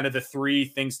those are kind of the three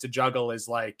things to juggle, is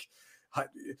like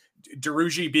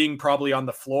Duruji being probably on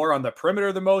the floor on the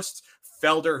perimeter the most,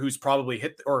 Felder, who's probably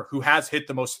who has hit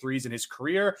the most threes in his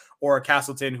career, or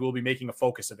Castleton, who will be making a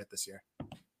focus of it this year.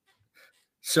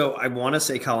 So I want to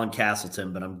say Colin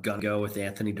Castleton, but I'm going to go with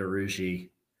Anthony Duruji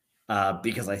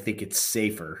because I think it's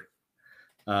safer.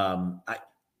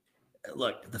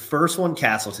 Look, the first one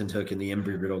Castleton took in the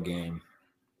Embry-Riddle game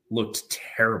looked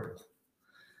terrible,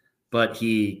 but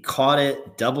he caught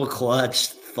it, double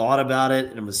clutched, thought about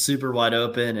it, and was super wide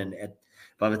open. And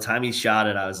by the time he shot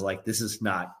it, I was like, this is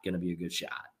not going to be a good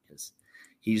shot, because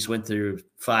he just went through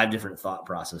 5 different thought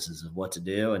processes of what to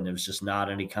do, and there was just not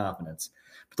any confidence.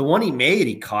 But the one he made,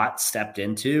 he caught, stepped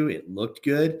into, it looked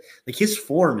good. Like, his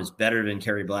form is better than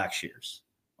Kerry Blackshear's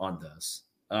on those.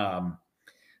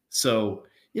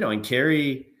 And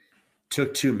Kerry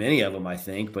took too many of them, I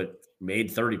think, but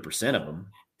made 30% of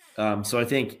them. So I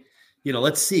think,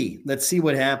 let's see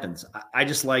what happens. I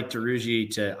just like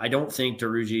Duruji I don't think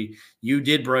Duruji, you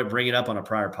did bring it up on a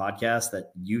prior podcast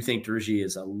that you think Duruji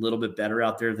is a little bit better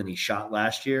out there than he shot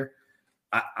last year.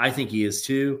 I think he is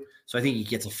too. So I think he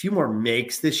gets a few more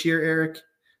makes this year, Eric,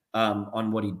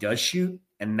 on what he does shoot.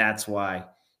 And that's why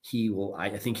I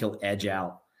think he'll edge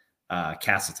out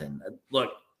Castleton.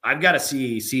 Look, I've got to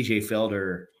see CJ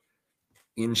Felder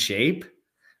in shape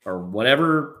or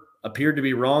whatever appeared to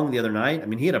be wrong the other night. I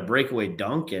mean, he had a breakaway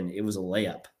dunk and it was a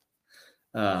layup.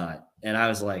 And I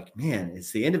was like, man,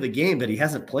 it's the end of the game, but he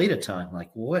hasn't played a ton. Like,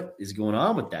 what is going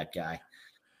on with that guy?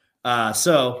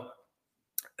 So,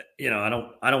 I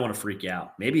don't want to freak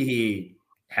out. Maybe he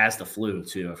has the flu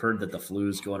too. I've heard that the flu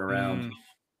is going around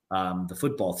the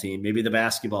football team. Maybe the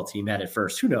basketball team had it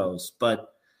first. Who knows? But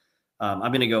I'm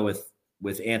going to go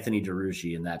with Anthony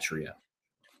Duruji in that trio.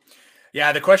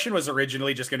 Yeah, the question was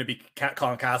originally just going to be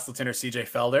Colin Castleton or CJ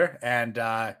Felder. And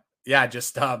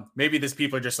just maybe these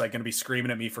people are just like going to be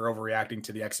screaming at me for overreacting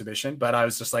to the exhibition. But I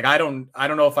was just like, I don't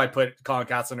know if I put Colin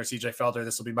Castleton or CJ Felder,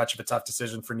 this will be much of a tough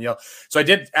decision for Neil. So I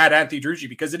did add Anthony Duruji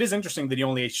because it is interesting that he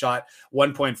only shot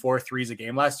 1.4 threes a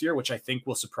game last year, which I think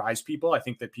will surprise people. I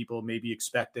think that people maybe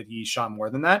expect that he shot more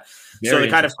than that. So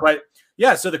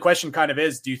the question kind of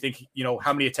is, do you think,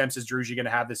 how many attempts is Duruji going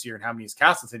to have this year and how many is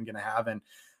Castleton going to have? And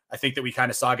I think that we kind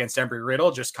of saw against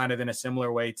Embry-Riddle, just kind of in a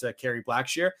similar way to Kerry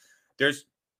Blackshear.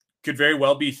 Could very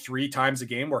well be 3 times a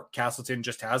game where Castleton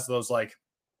just has those like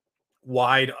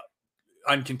wide,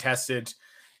 uncontested,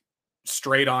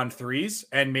 straight on threes.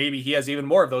 And maybe he has even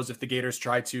more of those if the Gators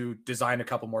try to design a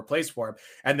couple more plays for him.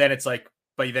 And then it's like,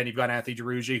 but then you've got Anthony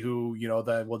Duruji who,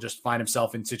 will just find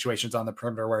himself in situations on the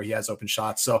perimeter where he has open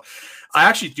shots. So I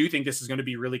actually do think this is going to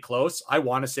be really close. I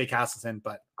want to say Castleton,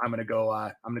 but I'm going to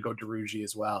go Duruji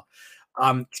as well.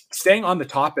 Staying on the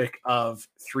topic of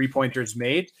 3-pointers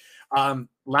made,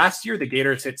 last year the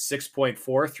Gators hit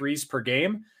 6.4 threes per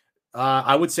game.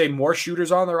 I would say more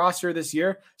shooters on the roster this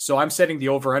year. So I'm setting the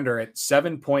over under at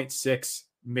 7.6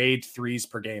 made threes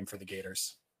per game for the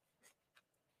Gators.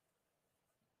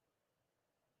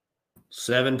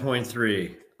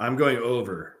 7.3. I'm going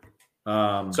over.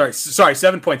 Sorry,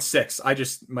 7.6. I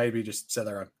just maybe just said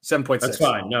that wrong. 7.6. That's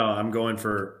fine. No, I'm going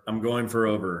for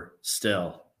over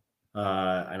still.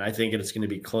 And I think it's going to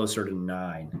be closer to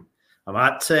 9. I'm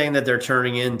not saying that they're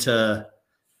turning into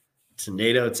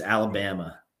NATO. It's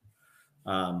Alabama.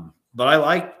 But I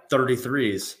like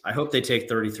 33s. I hope they take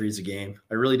 33s a game.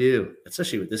 I really do,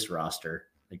 especially with this roster.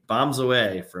 Like bombs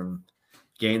away from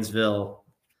Gainesville,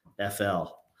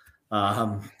 FL.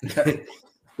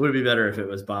 Would it be better if it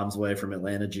was bombs away from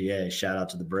Atlanta, GA? Shout out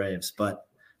to the Braves. But,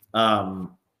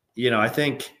 I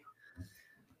think,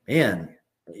 man,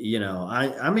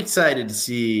 I'm excited to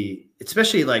see,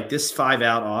 especially like this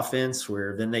 5-out offense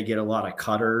where then they get a lot of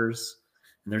cutters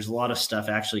and there's a lot of stuff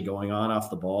actually going on off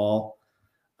the ball.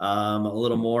 A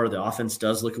little more. The offense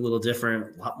does look a little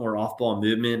different, a lot more off-ball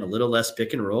movement, a little less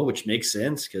pick and roll, which makes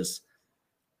sense because,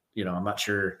 I'm not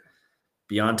sure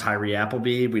beyond Tyree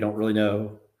Appleby, we don't really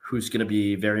know who's going to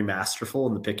be very masterful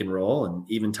in the pick and roll. And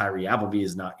even Tyree Appleby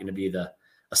is not going to be the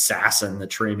assassin that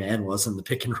Trey Mann was in the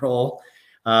pick and roll.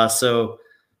 So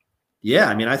yeah,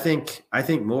 I mean, I think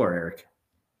more, Eric.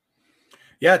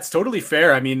 Yeah, it's totally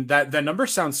fair. I mean, that the number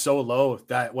sounds so low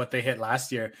that what they hit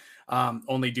last year,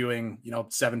 only doing,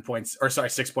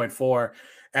 6.4.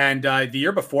 And the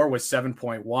year before was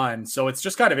 7.1. So it's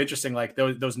just kind of interesting. Like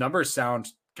those numbers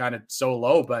sound kind of so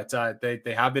low, but they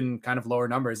have been kind of lower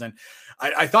numbers. And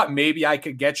I thought maybe I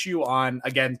could get you on,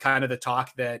 again, kind of the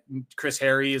talk that Chris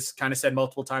Harry has kind of said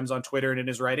multiple times on Twitter and in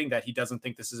his writing that he doesn't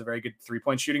think this is a very good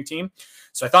 3-point shooting team.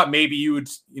 So I thought maybe you would,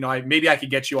 maybe I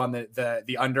could get you on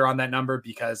the under on that number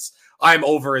because I'm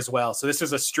over as well. So this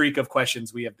is a streak of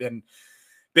questions we have been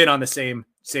on the same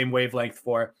wavelength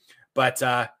for, but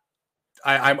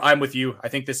I'm with you. I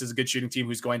think this is a good shooting team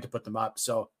who's going to put them up.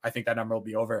 So I think that number will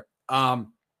be over.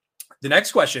 The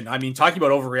next question, I mean, talking about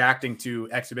overreacting to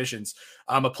exhibitions,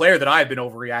 a player that I've been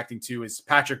overreacting to is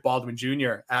Patrick Baldwin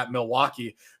Jr. at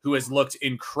Milwaukee, who has looked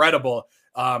incredible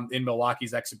in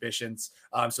Milwaukee's exhibitions.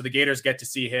 So the Gators get to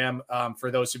see him. For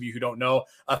those of you who don't know,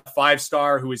 a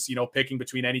 5-star who is, picking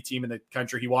between any team in the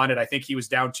country he wanted. I think he was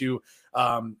down to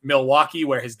Milwaukee,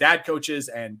 where his dad coaches,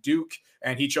 and Duke,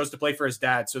 and he chose to play for his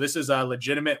dad. So this is a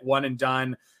legitimate one and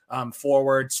done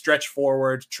forward, stretch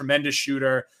forward, tremendous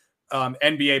shooter.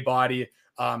 NBA body,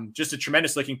 just a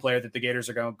tremendous looking player that the Gators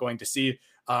are going to see.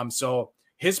 So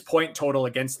his point total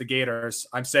against the Gators,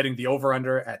 I'm setting the over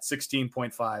under at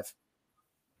 16.5.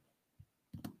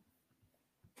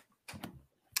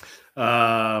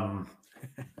 I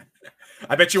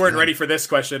bet you weren't ready for this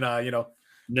question. No,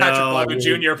 Patrick Baldwin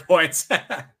Jr. points.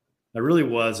 I really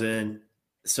wasn't.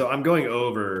 So I'm going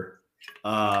over.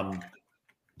 Let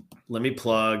me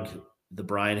plug the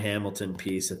Brian Hamilton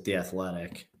piece at The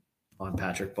Athletic on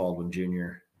Patrick Baldwin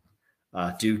Jr.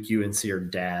 Duke, UNC, or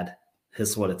Dad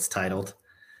is what it's titled.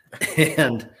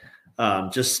 And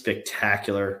just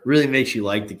spectacular. Really makes you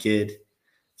like the kid.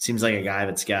 Seems like a guy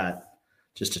that's got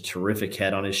just a terrific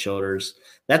head on his shoulders.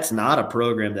 That's not a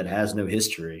program that has no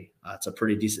history. It's a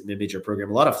pretty decent mid-major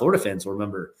program. A lot of Florida fans will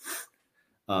remember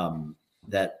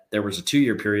that there was a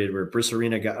 2-year period where Bruce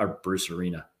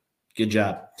Arena. Good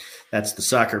job. That's the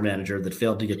soccer manager that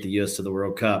failed to get the U.S. to the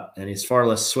World Cup. And he's far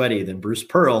less sweaty than Bruce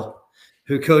Pearl,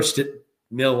 who coached at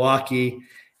Milwaukee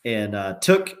and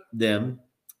took them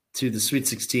to the Sweet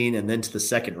 16 and then to the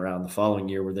second round the following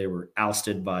year, where they were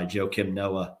ousted by Joakim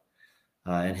Noah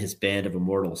and his band of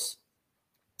immortals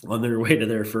on their way to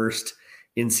their first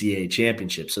NCAA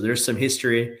championship. So there's some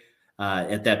history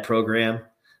at that program.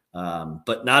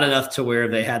 But not enough to where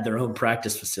they had their own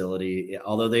practice facility,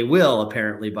 although they will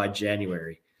apparently by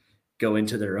January go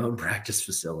into their own practice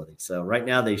facility. So right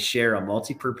now they share a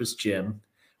multi-purpose gym,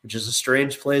 which is a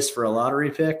strange place for a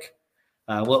lottery pick.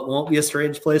 What won't be a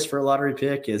strange place for a lottery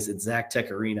pick is at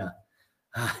Zactec Arena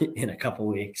in a couple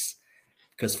weeks,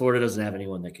 because Florida doesn't have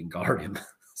anyone that can guard him.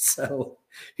 So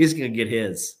he's going to get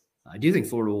his. I do think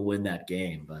Florida will win that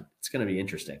game, but it's going to be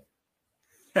interesting.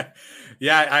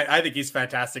 Yeah, I think he's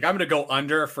fantastic. I'm going to go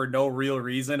under for no real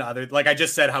reason other, like I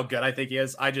just said, how good I think he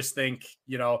is. I just think,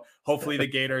 hopefully the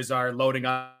Gators are loading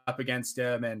up against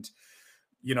him, and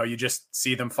you just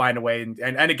see them find a way.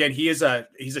 And again, he's a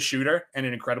shooter and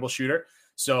an incredible shooter.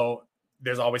 So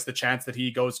there's always the chance that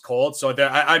he goes cold. So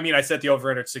I set the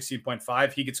over at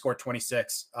 16.5. He could score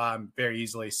 26 very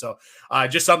easily. So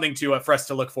just something for us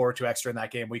to look forward to extra in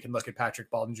that game. We can look at Patrick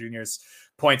Baldwin Jr.'s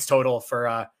points total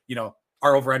for,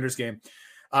 our over-unders game.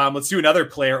 Let's do another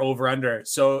player over-under.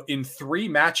 So in 3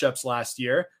 matchups last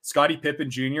year, Scottie Pippen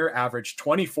Jr. averaged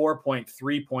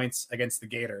 24.3 points against the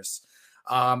Gators.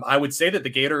 I would say that the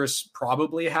Gators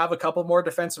probably have a couple more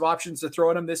defensive options to throw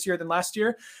at him this year than last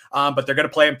year, but they're going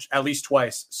to play him at least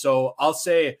twice. So I'll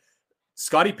say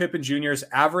Scottie Pippen Jr.'s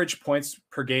average points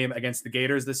per game against the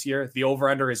Gators this year, the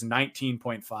over-under is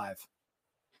 19.5.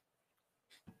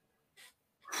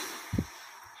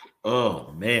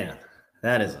 Oh, man.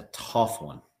 That is a tough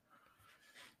one.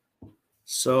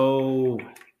 So,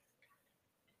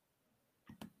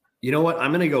 you know what?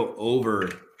 I'm going to go over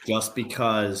just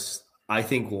because I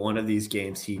think one of these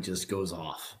games he just goes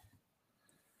off.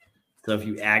 So if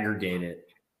you aggregate it,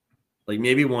 like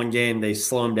maybe one game they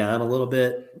slow him down a little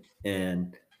bit,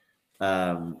 and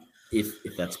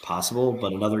if that's possible,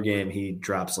 but another game he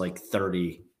drops like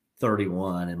 30,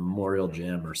 31 in Memorial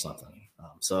Gym or something.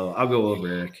 So I'll go over,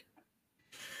 Eric.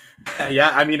 Yeah,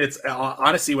 I mean, it's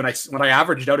honestly when I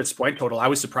averaged out its point total, I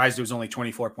was surprised it was only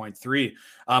 24.3.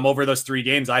 Over those 3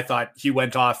 games, I thought he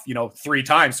went off, 3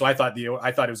 times. So I thought it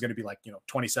was going to be like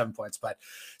 27 points. But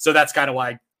so that's kind of why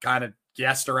I kind of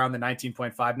guessed around the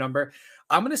 19.5 number.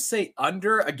 I'm going to say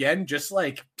under again, just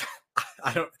like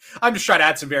I'm just trying to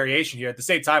add some variation here. At the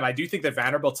same time, I do think that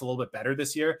Vanderbilt's a little bit better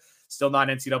this year. Still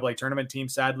not an NCAA tournament team,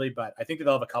 sadly, but I think that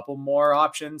they'll have a couple more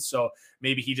options. So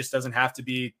maybe he just doesn't have to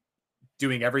be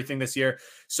doing everything this year.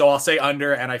 So I'll say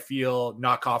under, and I feel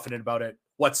not confident about it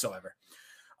whatsoever.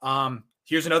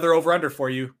 Here's another over under for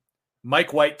you.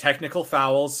 Mike White, technical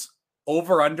fouls,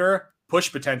 over under,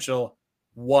 push potential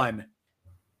 1.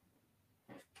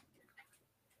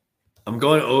 I'm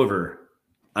going over.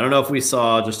 I don't know if we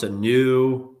saw just a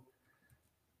new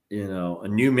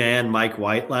man, Mike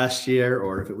White last year,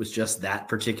 or if it was just that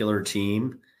particular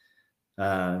team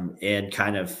and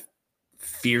kind of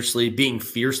being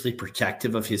fiercely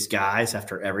protective of his guys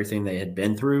after everything they had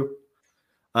been through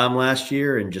last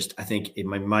year. And just, I think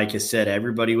Mike has said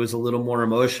everybody was a little more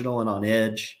emotional and on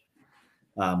edge.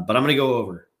 But I'm going to go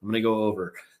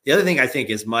over. The other thing I think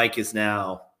is Mike is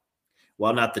now,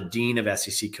 while not the dean of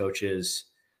SEC coaches,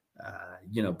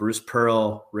 Bruce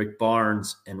Pearl, Rick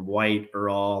Barnes, and White are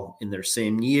all in their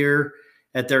same year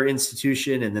at their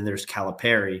institution. And then there's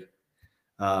Calipari.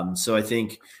 So I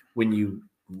think when you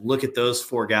look at those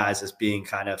 4 guys as being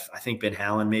kind of, I think Ben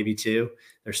Hallen maybe too.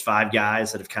 There's 5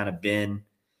 guys that have kind of been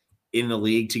in the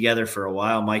league together for a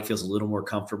while. Mike feels a little more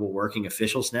comfortable working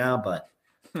officials now, but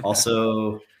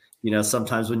also,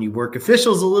 sometimes when you work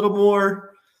officials a little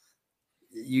more,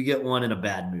 you get one in a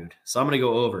bad mood. So I'm going to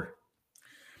go over.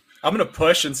 I'm going to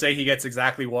push and say he gets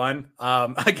exactly 1.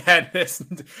 Again, there's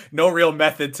no real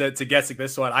method to guessing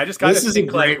this one. I just got this is a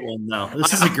great one, though.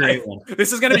 This is a great one.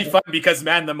 This is going to be fun because,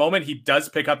 man, the moment he does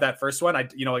pick up that first one,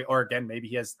 or again, maybe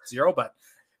he has 0, but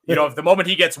if the moment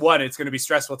he gets 1, it's going to be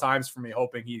stressful times for me,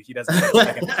 hoping he doesn't get a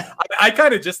second. I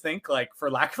kind of just think, like,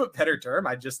 for lack of a better term,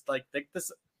 I just think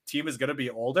this team is going to be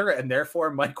older, and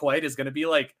therefore Mike White is going to be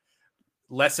like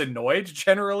less annoyed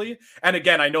generally. And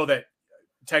again, I know that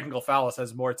technical fouls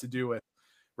has more to do with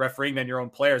refereeing than your own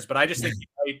players, but I just think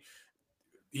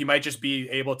he might just be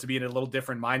able to be in a little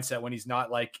different mindset when he's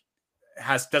not like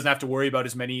doesn't have to worry about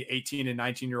as many 18 and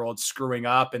 19-year-olds screwing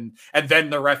up, and then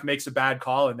the ref makes a bad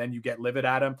call and then you get livid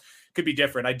at him. Could be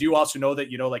different. I do also know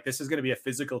that, like this is going to be a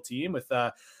physical team with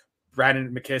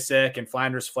Brandon McKissick and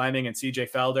Flanders Fleming and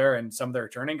CJ Felder and some of the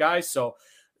returning guys. So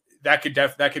that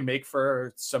could make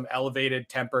for some elevated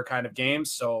temper kind of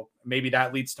games. So maybe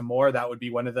that leads to more. That would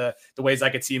be one of the ways I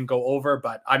could see him go over,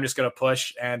 but I'm just going to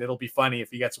push, and it'll be funny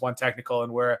if he gets one technical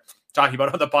and we're talking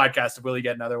about on the podcast, will he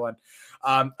get another one?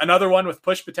 Another one with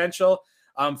push potential,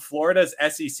 Florida's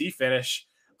SEC finish.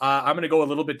 I'm going to go a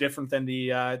little bit different than the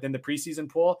preseason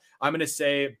poll. I'm going to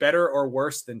say better or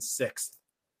worse than 6th.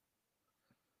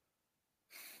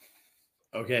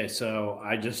 Okay, so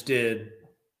I just did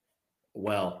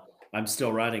well. I'm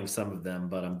still writing some of them,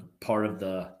 but I'm part of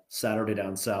the Saturday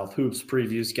Down South Hoops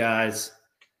previews guys.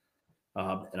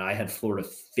 And I had Florida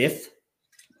 5th.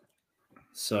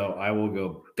 So I will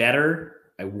go better.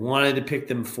 I wanted to pick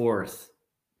them 4th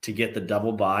to get the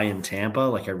double bye in Tampa.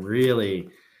 Like I really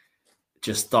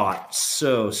just thought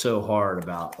so hard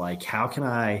about like, how can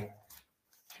I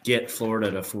get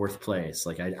Florida to 4th place?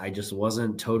 Like I just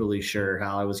wasn't totally sure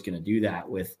how I was going to do that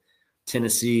with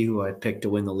Tennessee, who I picked to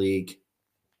win the league.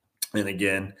 And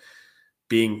again,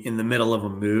 being in the middle of a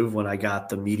move when I got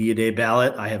the media day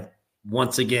ballot, I have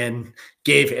once again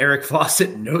gave Eric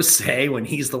Fawcett no say when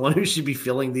he's the one who should be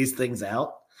filling these things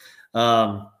out.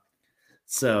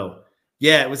 So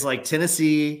yeah, it was like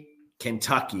Tennessee,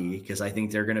 Kentucky, because I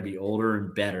think they're going to be older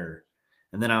and better.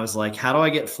 And then I was like, how do I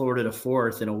get Florida to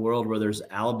 4th in a world where there's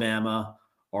Alabama,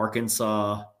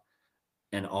 Arkansas,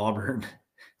 and Auburn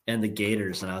and the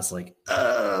Gators? And I was like,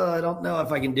 I don't know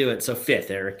if I can do it. So 5th,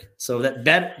 Eric. So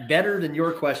that better than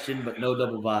your question, but no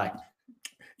double bye.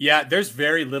 Yeah, there's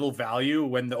very little value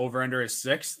when the over-under is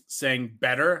 6th, saying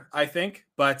better, I think.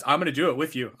 But I'm going to do it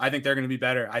with you. I think they're going to be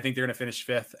better. I think they're going to finish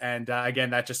 5th. And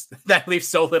again, that leaves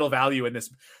so little value in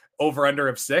this over-under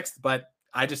of 6th. But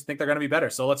I just think they're going to be better.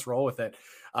 So let's roll with it.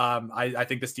 I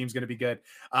think this team's going to be good.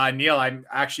 Neil, I'm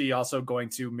actually also going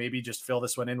to maybe just fill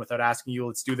this one in without asking you.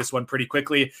 Let's do this one pretty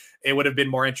quickly. It would have been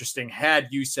more interesting had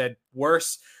you said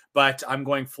worse, but I'm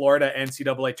going Florida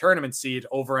NCAA tournament seed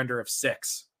over under of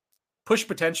 6. Push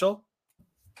potential.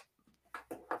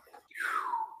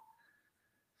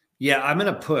 Yeah, I'm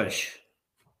going to push.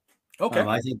 Okay.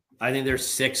 I think they're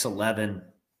 6-11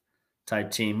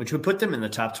 type team, which would put them in the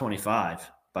top 25,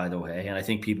 by the way. And I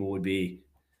think people would be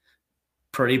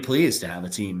pretty pleased to have a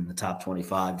team in the top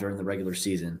 25 during the regular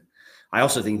season. I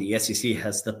also think the SEC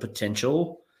has the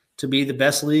potential to be the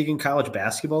best league in college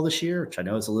basketball this year, which I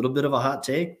know is a little bit of a hot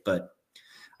take, but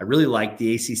I really like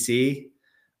the ACC.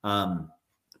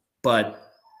 But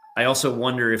I also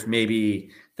wonder if maybe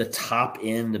the top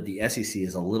end of the SEC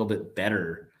is a little bit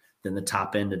better than the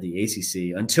top end of the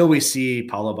ACC until we see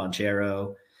Paolo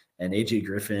Banchero and AJ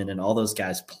Griffin and all those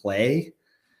guys play.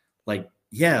 Like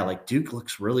Duke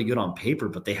looks really good on paper,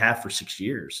 but they have for 6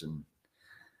 years and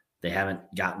they haven't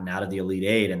gotten out of the Elite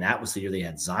Eight. And that was the year they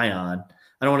had Zion.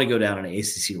 I don't want to go down an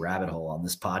ACC rabbit hole on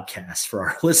this podcast for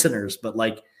our listeners, but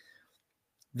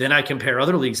then I compare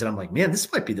other leagues and I'm like, man,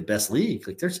 this might be the best league.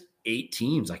 Like there's 8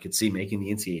 teams I could see making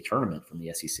the NCAA tournament from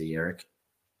the SEC, Eric.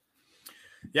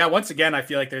 Yeah, once again, I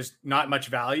feel like there's not much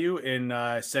value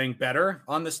in saying better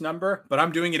on this number, but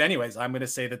I'm doing it anyways. I'm going to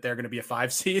say that they're going to be a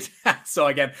 5 seed. So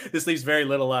again, this leaves very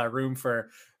little room for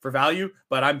value,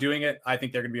 but I'm doing it. I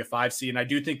think they're going to be a 5 seed. And I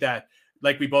do think that,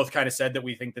 like we both kind of said, that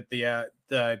we think that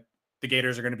the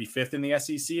Gators are going to be 5th in the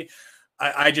SEC.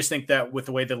 I just think that with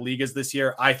the way the league is this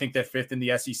year, I think that 5th in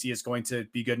the SEC is going to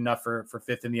be good enough for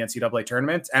 5th in the NCAA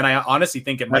tournament. And I honestly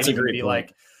think it might even be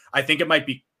I think it might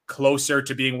be closer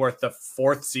to being worth the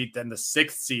 4th seed than the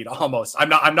 6th seed almost.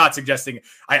 I'm not suggesting,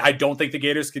 I don't think the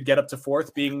Gators could get up to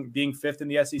 4th being 5th in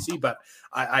the SEC, but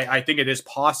I think it is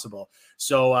possible.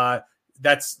 So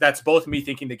that's both me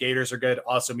thinking the Gators are good.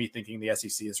 Also me thinking the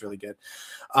SEC is really good.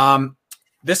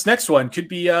 This next one could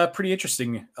be pretty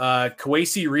interesting.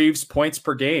 Kawasi Reeves points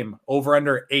per game over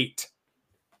under 8.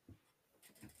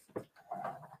 All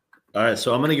right.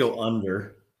 So I'm going to go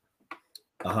under.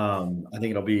 I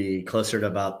think it'll be closer to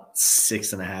about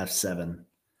 6.5, 7.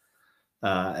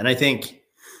 And I think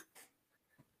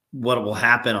what will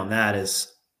happen on that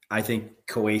is I think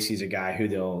Kawasi's a guy who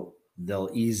they'll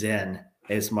ease in,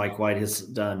 as Mike White has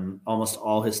done almost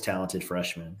all his talented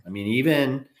freshmen. I mean,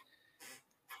 even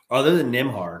other than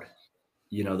Nembhard,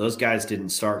 those guys didn't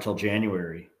start till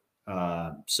January.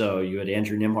 So you had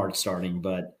Andrew Nembhard starting,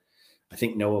 but I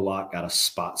think Noah Locke got a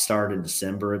spot start in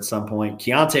December at some point.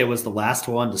 Keontae was the last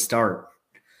one to start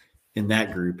in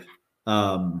that group.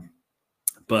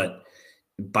 But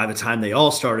by the time they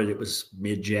all started, it was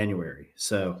mid-January.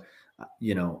 So,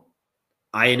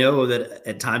 I know that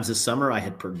at times this summer I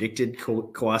had predicted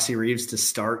Kawasi Reeves to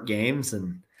start games,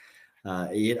 and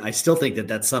I still think that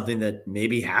that's something that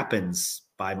maybe happens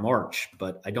by March,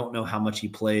 but I don't know how much he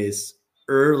plays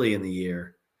early in the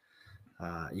year.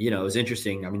 It was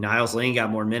interesting. I mean, Niles Lane got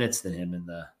more minutes than him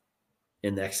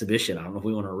in the exhibition. I don't know if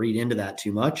we want to read into that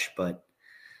too much, but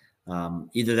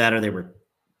either that or they were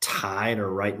tied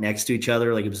or right next to each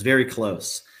other. Like, it was very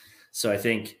close. So I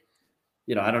think,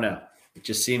 I don't know. It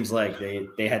just seems like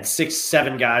they had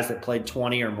 6-7 guys that played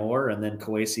 20 or more, and then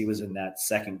Kawasi was in that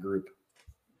second group.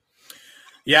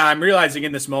 Yeah, I'm realizing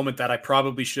in this moment that I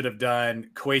probably should have done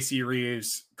Kawasi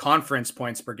Reeves conference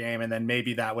points per game, and then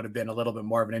maybe that would have been a little bit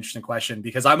more of an interesting question,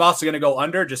 because I'm also going to go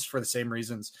under just for the same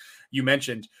reasons you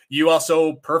mentioned. You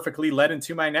also perfectly led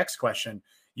into my next question.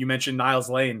 You mentioned Niles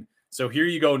Lane. So here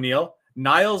you go, Neil.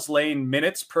 Niles Lane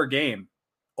minutes per game,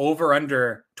 over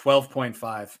under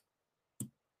 12.5.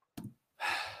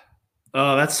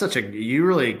 Oh, that's you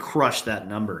really crushed that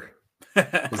number.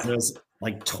 There's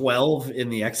like 12 in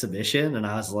the exhibition, and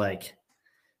I was like,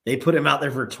 they put him out there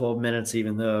for 12 minutes,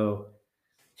 even though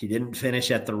he didn't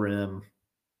finish at the rim,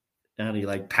 and he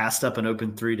like passed up an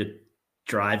open three to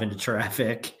drive into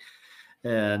traffic.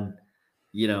 And,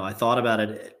 I thought about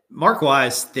it. Mark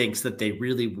Wise thinks that they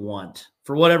really want,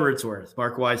 for whatever it's worth,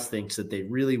 Mark Wise thinks that they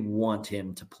really want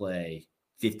him to play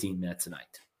 15 minutes a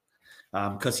night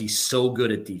because he's so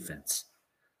good at defense.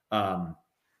 And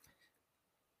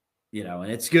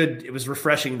it's good. It was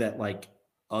refreshing that like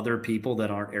other people that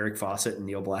aren't Eric Fawcett and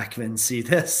Neil Blackman see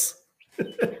this.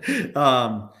 But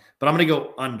I'm going to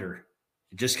go under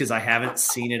just because I haven't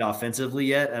seen it offensively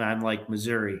yet. And I'm like,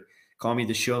 Missouri, call me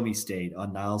the show me state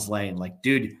on Niles Lane. Like,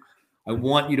 dude, I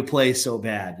want you to play so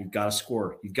bad. You've got to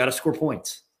score. You've got to score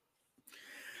points.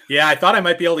 Yeah, I thought I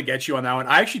might be able to get you on that one.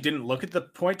 I actually didn't look at the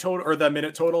point total or the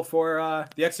minute total for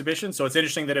the exhibition. So it's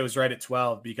interesting that it was right at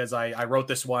 12 because I wrote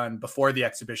this one before the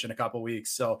exhibition a couple weeks.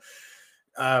 So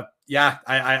I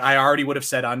already would have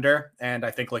said under. And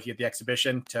I think looking at the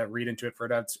exhibition to read into it for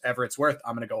whatever it's worth,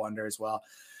 I'm going to go under as well.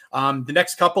 The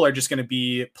next couple are just going to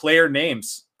be player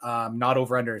names, not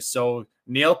over unders. So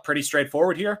Neil, pretty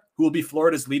straightforward here. Who will be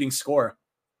Florida's leading scorer?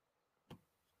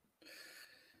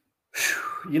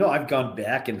 I've gone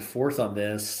back and forth on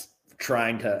this,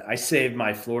 I saved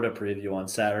my Florida preview on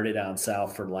Saturday Down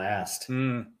South for last.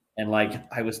 And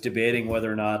I was debating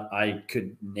whether or not I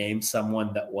could name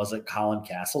someone that wasn't Colin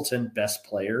Castleton, best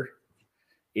player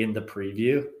in the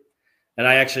preview. And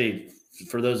I actually,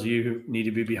 for those of you who need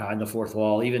to be behind the fourth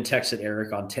wall, even texted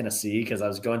Eric on Tennessee because I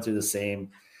was going through the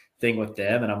same thing with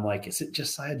them. And I'm like, is it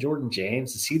Josiah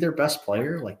Jordan-James? Is he their best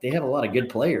player? Like, they have a lot of good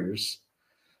players.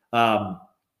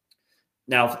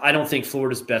 Now, I don't think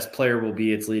Florida's best player will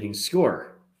be its leading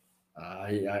scorer.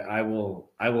 I will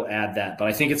add that, but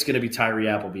I think it's going to be Tyree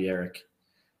Appleby, Eric.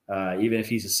 Even if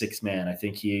he's a sixth man, I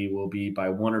think he will be by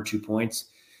 1 or 2 points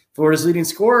Florida's leading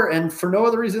scorer, and for no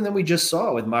other reason than we just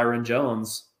saw with Myron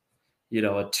Jones. A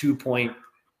 2-point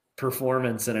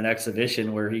performance in an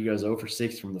exhibition where he goes 0 for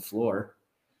 6 from the floor.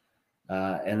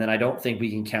 And then I don't think we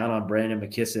can count on Brandon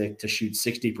McKissick to shoot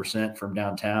 60% from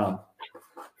downtown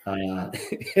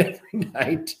every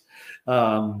night.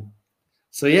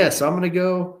 So I'm going to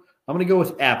go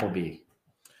with Appleby.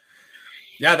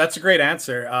 Yeah, that's a great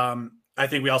answer. I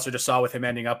think we also just saw with him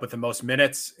ending up with the most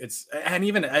minutes.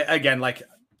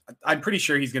 I'm pretty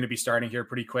sure he's going to be starting here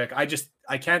pretty quick.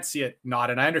 I can't see it not.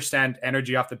 And I understand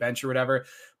energy off the bench or whatever,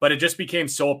 but it just became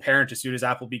so apparent as soon as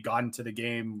Appleby got into the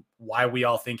game, why we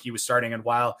all think he was starting and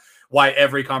why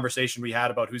every conversation we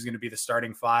had about who's going to be the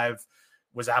starting five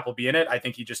was Appleby in it. I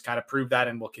think he just kind of proved that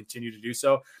and will continue to do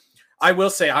so. I will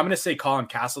say, I'm going to say Colin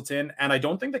Castleton, and I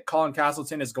don't think that Colin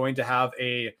Castleton is going to have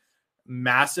a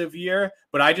massive year,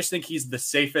 but I just think he's the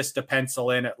safest to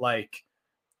pencil in at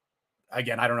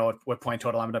again, I don't know what point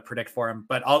total I'm going to predict for him,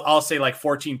 but I'll say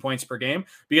 14 points per game,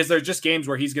 because there's just games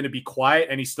where he's going to be quiet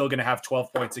and he's still going to have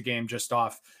 12 points a game just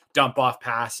off dump off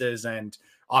passes and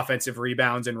offensive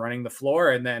rebounds and running the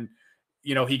floor. And then,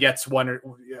 he gets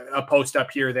a post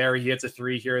up here or there. He hits a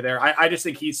three here or there. I just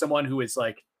think he's someone who is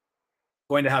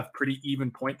going to have pretty even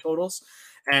point totals.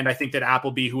 And I think that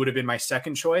Appleby, who would have been my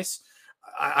second choice,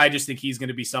 I just think he's going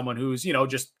to be someone who's,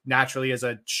 just naturally as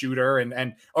a shooter and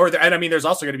I mean, there's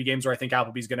also going to be games where I think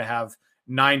Appleby's going to have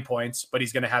 9 points, but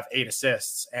he's going to have 8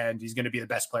 assists and he's going to be the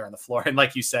best player on the floor. And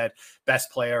like you said,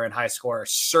 best player and high scorer,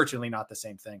 certainly not the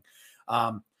same thing.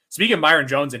 Speaking of Myron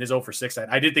Jones and his 0 for 6,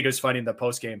 I did think it was funny in the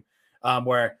post game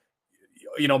where,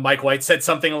 Mike White said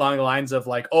something along the lines of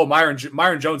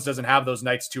Myron Jones doesn't have those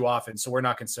nights too often, so we're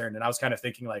not concerned. And I was kind of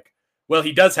thinking well,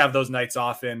 he does have those nights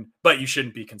often, but you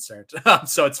shouldn't be concerned.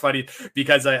 So it's funny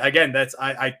because I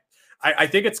I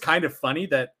think it's kind of funny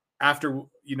that after,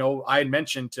 I had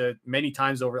mentioned to many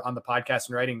times over on the podcast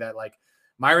and writing that like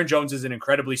Myron Jones is an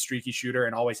incredibly streaky shooter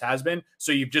and always has been.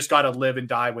 So you've just got to live and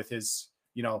die with his,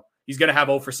 he's going to have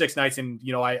 0 for 6 nights. And,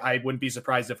 I wouldn't be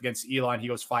surprised if against Elon, he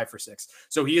goes 5 for 6.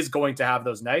 So he is going to have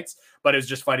those nights, but it's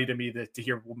just funny to me to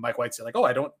hear Mike White say like, oh,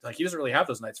 he doesn't really have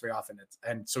those nights very often.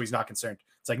 And so he's not concerned.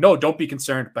 It's like, no, don't be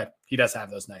concerned, but he does have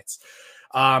those nights.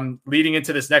 Leading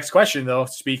into this next question though,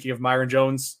 speaking of Myron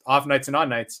Jones, off nights and on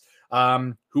nights,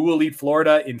 who will lead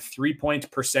Florida in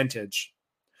 3-point percentage?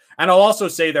 And I'll also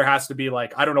say there has to be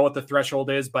like, I don't know what the threshold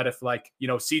is, but if like,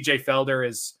 CJ Felder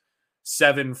is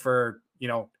 7 for,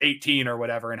 18 or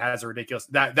whatever and has a ridiculous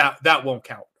that won't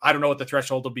count. I don't know what the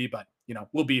threshold will be, but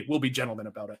we'll be gentlemen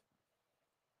about it.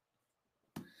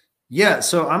 Yeah.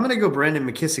 So I'm going to go Brandon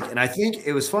McKissick. And I think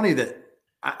it was funny that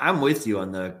I'm with you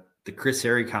on the Chris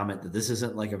Harry comment that this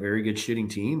isn't like a very good shooting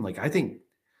team. Like I think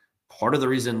part of the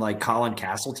reason like Colin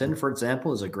Castleton, for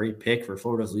example, is a great pick for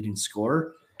Florida's leading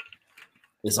scorer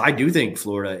is I do think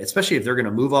Florida, especially if they're going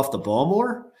to move off the ball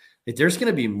more, that there's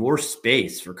going to be more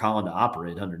space for Colin to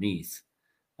operate underneath.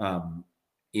 And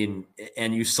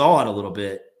you saw it a little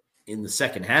bit in the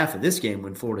second half of this game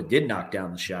when Florida did knock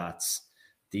down the shots.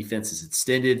 Defense is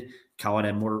extended. Colin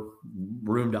had more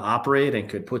room to operate and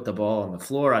could put the ball on the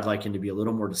floor. I'd like him to be a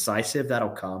little more decisive. That'll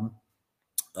come.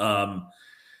 But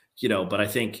I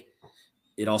think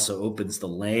it also opens the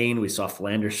lane. We saw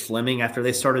Flanders Fleming after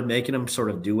they started making him sort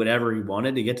of do whatever he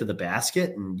wanted to get to the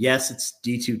basket. And yes, it's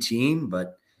D2 team,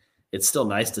 but it's still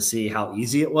nice to see how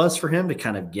easy it was for him to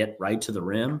kind of get right to the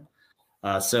rim.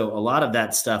 So a lot of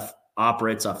that stuff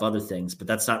operates off other things, but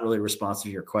that's not really responsive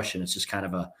to your question. It's just kind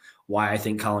of why I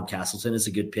think Colin Castleton is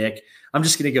a good pick. I'm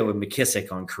just going to go with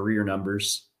McKissick on career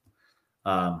numbers.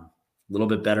 A little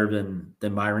bit better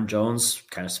than Myron Jones,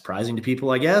 kind of surprising to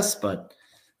people, I guess. But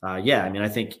I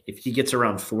think if he gets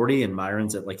around 40 and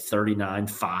Myron's at like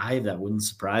 39.5, that wouldn't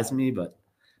surprise me, but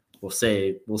we'll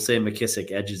say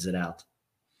McKissick edges it out.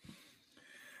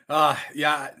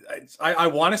 I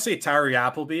want to say Tyree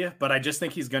Appleby, but I just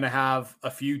think he's going to have a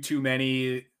few too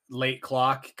many late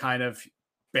clock kind of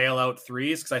bailout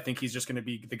threes because I think he's just going to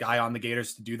be the guy on the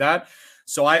Gators to do that.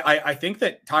 So I think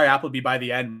that Tyree Appleby by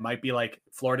the end might be like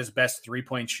Florida's best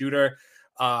 3-point shooter,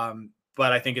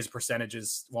 but I think his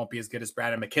percentages won't be as good as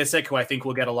Brandon McKissick, who I think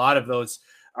will get a lot of those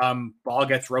ball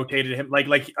gets rotated to him.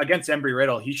 Like against Embry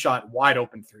Riddle, he shot wide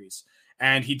open threes.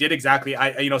 And he did exactly.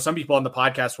 Some people on the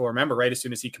podcast will remember right as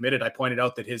soon as he committed, I pointed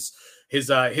out that his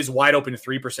wide open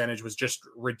 3 percentage was just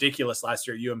ridiculous last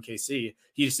year at UMKC.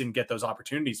 He just didn't get those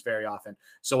opportunities very often.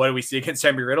 So what do we see against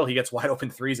Embry Riddle? He gets wide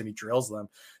open threes and he drills them.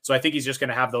 So I think he's just going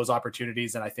to have those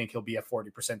opportunities, and I think he'll be a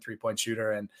 40% 3-point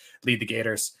shooter and lead the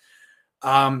Gators.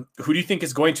 Who do you think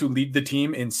is going to lead the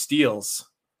team in steals?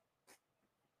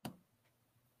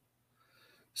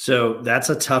 So that's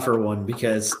a tougher one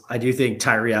because I do think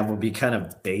Tyree Appleby kind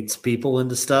of baits people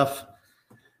into stuff.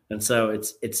 And so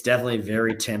it's definitely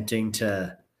very tempting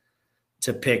to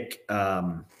pick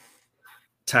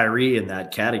Tyree in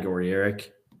that category,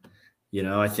 Eric.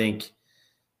 I think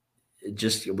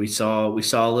we saw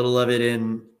a little of it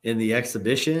in the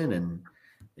exhibition, and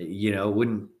it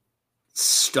wouldn't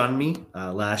stun me.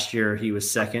 Last year he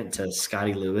was second to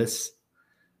Scotty Lewis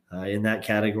in that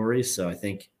category. So I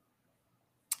think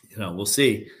we'll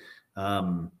see.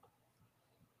 But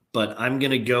I'm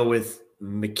going to go with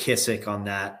McKissick on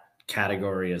that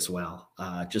category as well.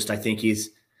 I think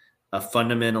he's a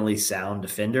fundamentally sound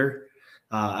defender.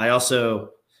 I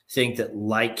also think that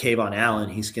like Kayvon Allen,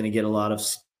 he's going to get a lot of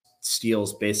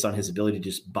steals based on his ability to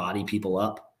just body people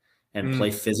up and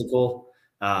play physical.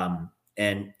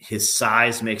 And his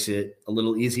size makes it a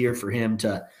little easier for him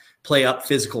to play up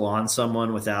physical on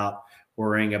someone without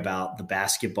worrying about the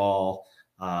basketball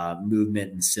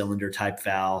movement and cylinder type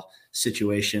foul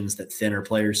situations that thinner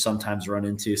players sometimes run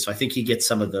into. So I think he gets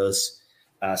some of those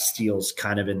steals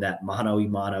kind of in that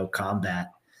mano-a-mano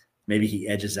combat. Maybe he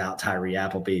edges out Tyree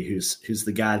Appleby, who's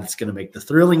the guy that's going to make the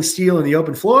thrilling steal in the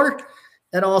open floor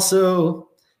and also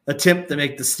attempt to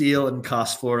make the steal and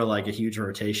cost Florida like a huge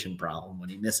rotation problem when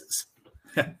he misses.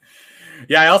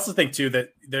 Yeah, I also think, too, that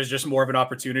there's just more of an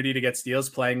opportunity to get steals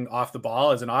playing off the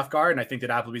ball as an off guard. And I think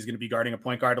that Appleby's going to be guarding a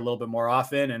point guard a little bit more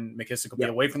often, and McKissick will be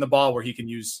away from the ball where he can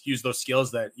use those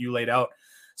skills that you laid out.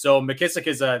 So McKissick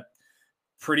is a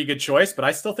pretty good choice, but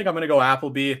I still think I'm going to go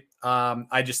Appleby.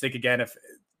 I just think, again, if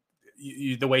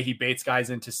the way he baits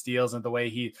guys into steals and the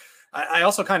way I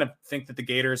also kind of think that the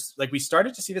Gators, like we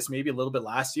started to see this maybe a little bit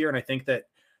last year, and I think that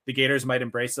the Gators might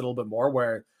embrace it a little bit more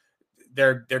where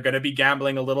they're going to be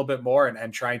gambling a little bit more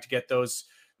and trying to get those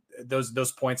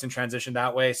points in transition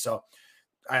that way. So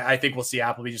I think we'll see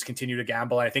Appleby just continue to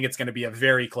gamble. I think it's going to be a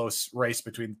very close race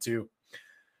between the two.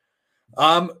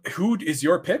 Who is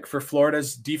your pick for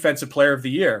Florida's defensive player of the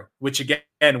year, which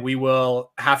again, we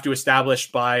will have to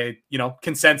establish by,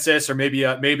 consensus or maybe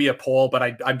a poll,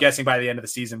 but I'm guessing by the end of the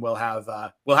season, we'll have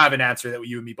an answer that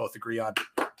you and me both agree on.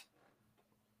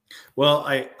 Well,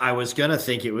 I was going to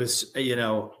think it was,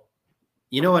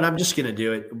 what, I'm just going to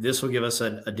do it. This will give us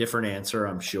a different answer,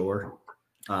 I'm sure.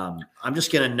 I'm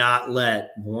just going to not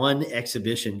let one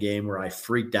exhibition game where I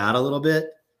freaked out a little bit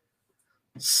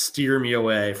steer me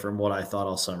away from what I thought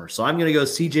all summer. So I'm going to go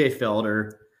CJ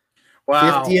Felder.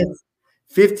 Wow.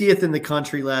 50th in the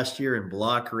country last year in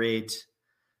block rate.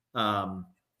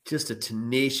 Just a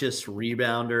tenacious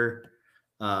rebounder.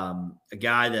 A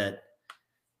guy that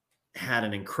had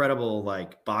an incredible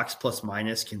box plus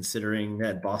minus, considering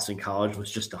that Boston College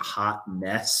was just a hot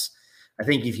mess. I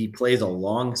think if he plays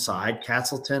alongside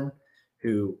Castleton,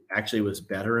 who actually was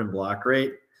better in block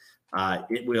rate,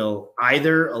 it will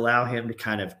either allow him to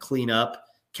kind of clean up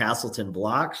Castleton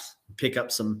blocks, pick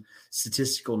up some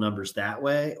statistical numbers that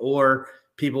way, or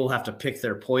people will have to pick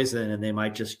their poison and they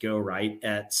might just go right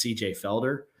at CJ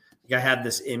Felder. I have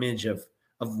this image of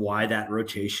why that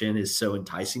rotation is so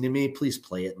enticing to me. Please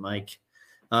play it, Mike.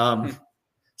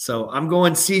 So I'm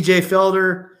going CJ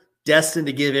Felder, destined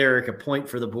to give Eric a point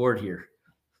for the board here.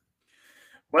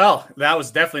 Well, that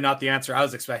was definitely not the answer I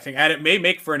was expecting. And it may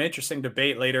make for an interesting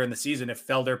debate later in the season if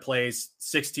Felder plays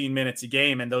 16 minutes a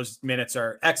game and those minutes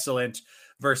are excellent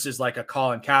versus like a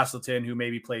Colin Castleton who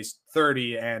maybe plays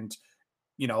 30 and,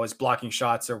 is blocking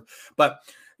shots. But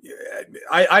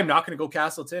I'm not going to go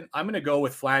Castleton. I'm going to go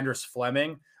with Flanders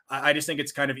Fleming. I just think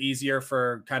it's kind of easier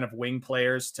for kind of wing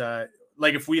players to,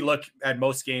 if we look at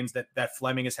most games that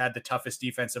Fleming has had the toughest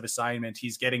defensive assignment,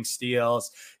 he's getting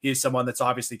steals. He's someone that's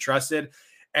obviously trusted.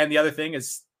 And the other thing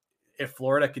is, if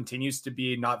Florida continues to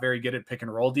be not very good at pick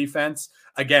and roll defense,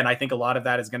 again, I think a lot of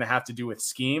that is going to have to do with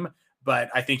scheme. But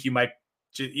I think you might,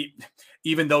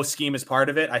 even though scheme is part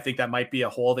of it, I think that might be a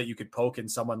hole that you could poke in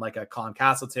someone like a Colin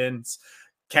Castleton's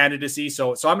candidacy.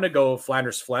 So I'm going to go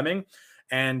Flanders Fleming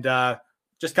and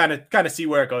just kind of see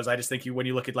where it goes. I just think when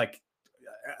you look at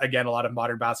again, a lot of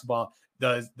modern basketball,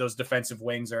 those defensive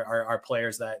wings are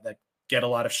players that get a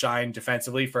lot of shine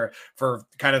defensively for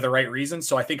kind of the right reasons.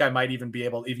 So I think I might even be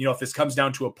able, if this comes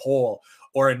down to a poll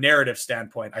or a narrative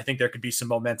standpoint, I think there could be some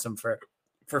momentum for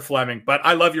Fleming. But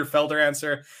I love your Felder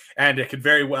answer, and it could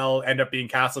very well end up being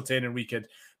Castleton, and we could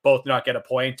both not get a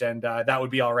point, and that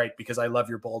would be all right because I love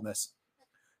your boldness.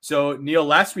 So Neil,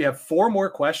 last we have 4 more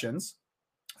questions.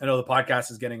 I know the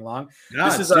podcast is getting long.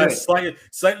 This is a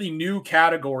slightly new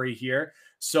category here.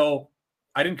 So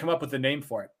I didn't come up with a name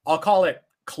for it. I'll call it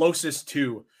closest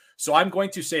to. So I'm going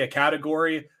to say a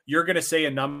category. You're going to say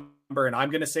a number and I'm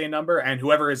going to say a number, and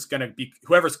whoever's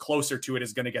closer to it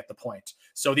is going to get the point.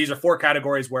 So these are 4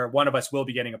 categories where one of us will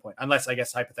be getting a point, unless I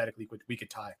guess hypothetically we could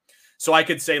tie. So I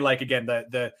could say again,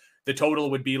 the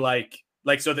total would be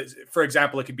so that, for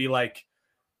example, it could be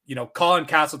Colin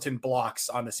Castleton blocks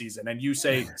on the season, and you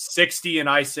say 60 and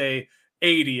I say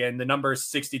 80 and the number is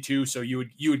 62. So you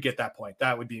would get that point.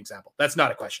 That would be an example. That's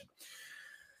not a question.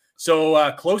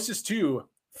 So closest to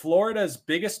Florida's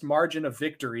biggest margin of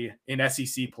victory in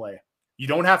SEC play. You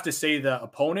don't have to say the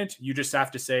opponent. You just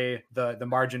have to say the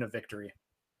margin of victory.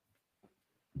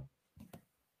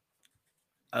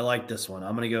 I like this one.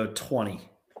 I'm going to go 20.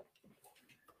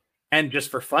 And just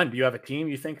for fun, do you have a team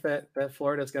you think that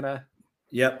Florida's going to?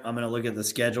 Yep. I'm going to look at the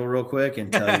schedule real quick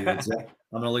and tell you I'm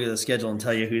going to look at the schedule and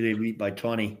tell you who they beat by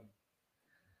 20.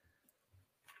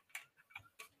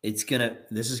 This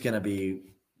is going to be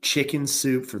chicken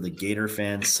soup for the Gator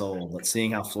fan soul.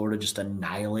 Seeing how Florida just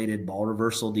annihilated ball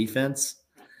reversal defense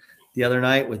the other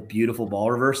night with beautiful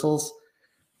ball reversals.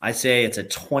 I say it's a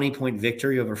 20-point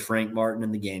victory over Frank Martin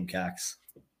and the Gamecocks.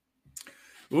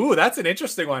 Ooh, that's an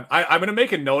interesting one. I'm going to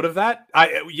make a note of that.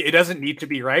 It doesn't need to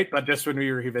be right, but just when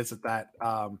we revisit that,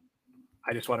 I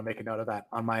just want to make a note of that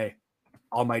on my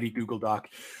almighty Google Doc.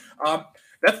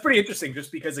 That's pretty interesting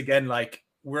just because, again,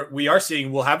 we are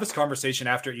seeing, we'll have this conversation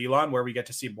after Elon where we get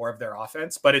to see more of their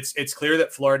offense, but it's clear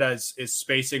that Florida is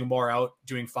spacing more out,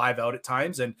 doing 5 out at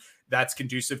times, and that's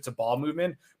conducive to ball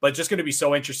movement. But just going to be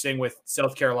so interesting with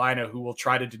South Carolina, who will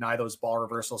try to deny those ball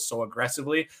reversals so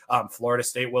aggressively. Florida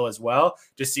State will as well,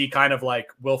 to see kind of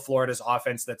will Florida's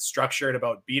offense that's structured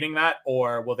about beating that,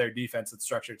 or will their defense that's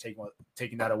structured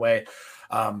taking that away?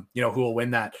 Who will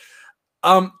win that?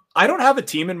 I don't have a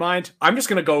team in mind. I'm just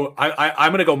going to go,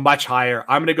 I'm going to go much higher.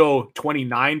 I'm going to go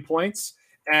 29 points.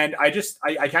 And I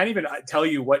can't even tell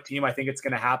you what team I think it's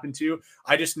going to happen to.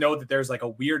 I just know that there's like a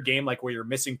weird game, like where you're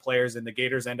missing players and the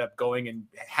Gators end up going and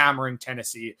hammering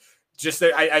Tennessee.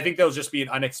 I think there'll just be an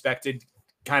unexpected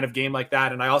kind of game like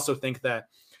that. And I also think that,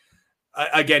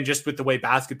 again, just with the way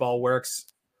basketball works,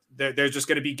 there's just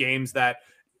going to be games that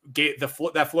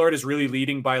Florida is really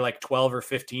leading by like 12 or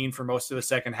 15 for most of the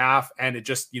second half. And it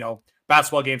just,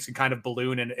 basketball games can kind of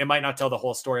balloon, and it might not tell the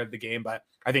whole story of the game, but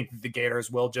I think the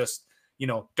Gators will just,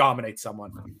 dominate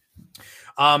someone.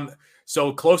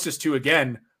 So closest to,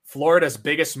 again, Florida's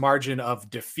biggest margin of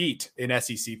defeat in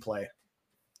SEC play.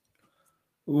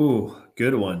 Ooh,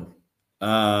 good one.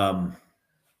 Let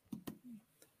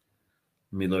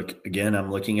me look again.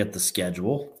 I'm looking at the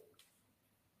schedule.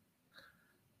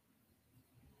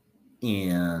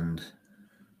 And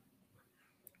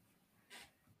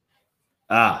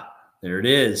there it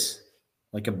is.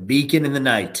 Like a beacon in the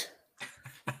night.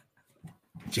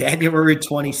 January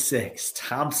 26th,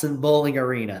 Thompson Bowling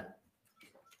Arena.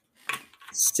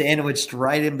 Sandwiched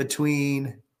right in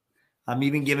between. I'm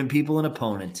even giving people an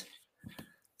opponent.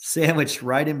 Sandwiched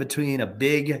right in between a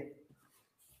big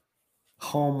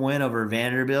home win over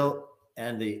Vanderbilt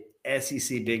and the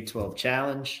SEC Big 12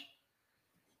 Challenge.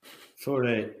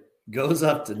 Florida goes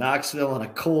up to Knoxville on a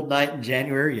cold night in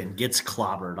January and gets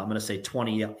clobbered. I'm going to say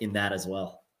 20 in that as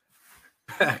well.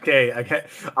 Okay.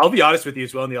 I'll be honest with you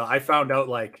as well, Neil. I found out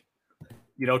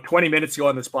 20 minutes ago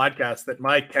on this podcast that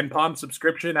my KenPom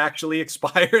subscription actually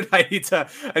expired. I need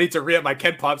to re-up my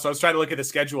KenPom. So I was trying to look at the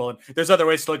schedule, and there's other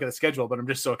ways to look at the schedule, but I'm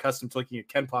just so accustomed to looking at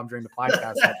KenPom during the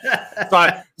podcast.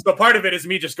 So part of it is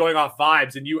me just going off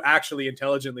vibes and you actually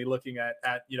intelligently looking at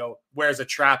where's a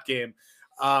trap game.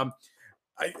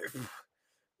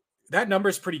 That number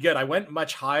is pretty good. I went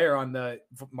much higher on the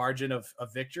margin of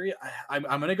victory. I'm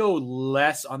going to go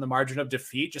less on the margin of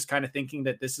defeat, just kind of thinking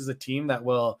that this is a team that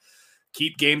will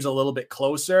keep games a little bit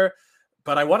closer.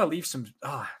 But I want to leave some.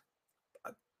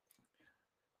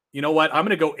 You know what? I'm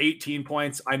going to go 18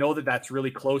 points. I know that that's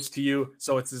really close to you.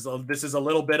 So this is a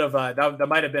little bit of a that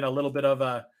might have been a little bit of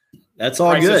a. That's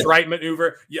all good. Right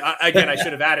maneuver. Yeah. Again, I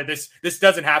should have added this. This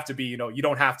doesn't have to be. You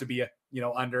don't have to be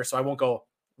under. So I won't go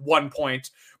 1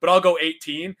 point, but I'll go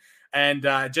 18. And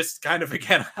just kind of,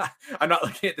 again, I'm not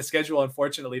looking at the schedule,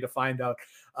 unfortunately, to find out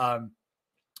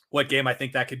what game I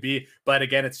think that could be. But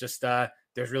again, it's just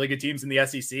there's really good teams in the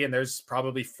SEC, and there's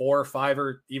probably 4 or 5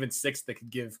 or even 6 that could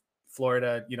give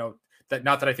Florida, that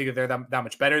not that I think that they're that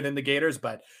much better than the Gators,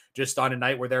 but just on a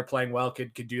night where they're playing well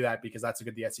could do that, because that's how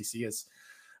good the SEC is.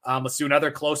 Let's do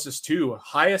another closest to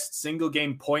highest single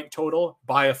game point total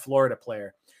by a Florida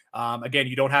player. Again,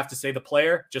 you don't have to say the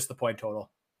player, just the point total.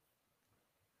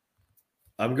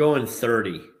 I'm going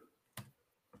 30.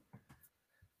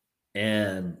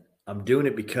 And I'm doing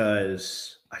it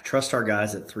because I trust our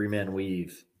guys at 3-man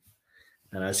weave.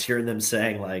 And I was hearing them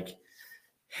saying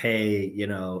hey,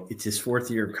 it's his 4th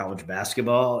year of college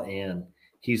basketball, and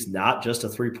he's not just a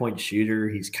 3-point shooter.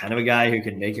 He's kind of a guy who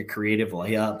can make a creative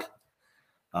layup.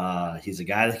 He's a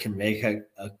guy that can make a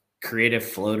creative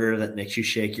floater that makes you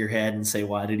shake your head and say,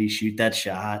 why did he shoot that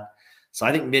shot? So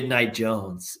I think Midnight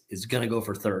Jones is going to go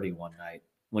for 30 one night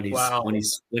when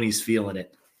he's feeling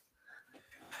it.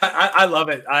 I love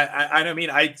it. I mean,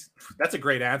 that's a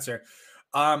great answer.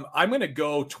 I'm going to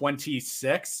go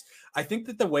 26. I think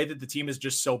that the way that the team is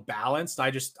just so balanced,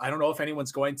 I don't know if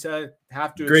anyone's going to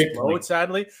have to explode,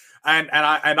 sadly. And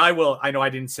I will. I know I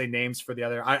didn't say names for the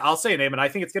other. I'll say a name, and I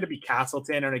think it's going to be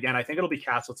Castleton. And again, I think it'll be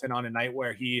Castleton on a night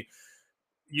where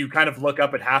you kind of look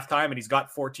up at halftime and he's got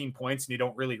 14 points and you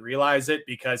don't really realize it,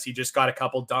 because he just got a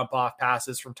couple dump off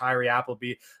passes from Tyree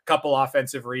Appleby, a couple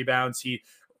offensive rebounds. He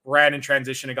ran in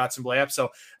transition and got some layups. So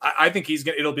I think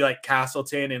it'll be like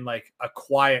Castleton in like a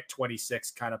quiet 26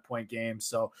 kind of point game.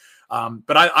 So,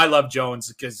 but I love Jones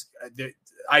because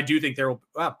I do think there will,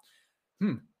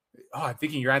 I'm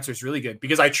thinking your answer is really good,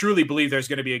 because I truly believe there's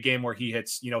going to be a game where he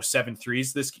hits, 7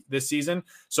 threes this season.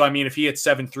 So, I mean, if he hits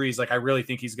 7 threes, I really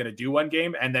think he's going to do one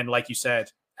game. And then, like you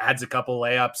said, adds a couple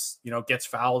layups, gets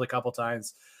fouled a couple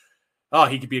times. Oh,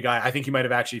 he could be a guy. I think he might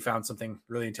have actually found something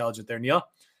really intelligent there, Neil.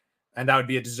 And that would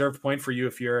be a deserved point for you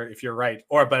if you're right.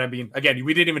 But I mean, again,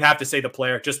 we didn't even have to say the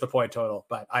player, just the point total.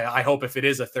 But I hope if it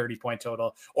is a 30-point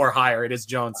total or higher, it is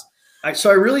Jones. So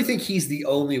I really think he's the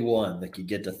only one that could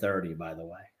get to 30, by the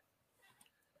way.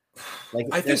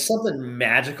 There's something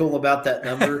magical about that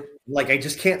number. I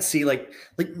just can't see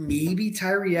maybe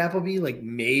Tyree Appleby,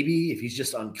 maybe if he's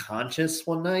just unconscious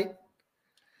one night.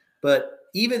 But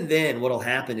even then, what'll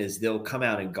happen is they'll come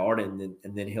out and guard him,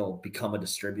 and then he'll become a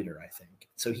distributor, I think.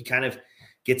 So he kind of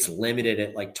gets limited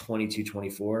at like 22,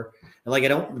 24. And like, I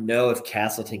don't know if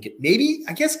Castleton could, maybe,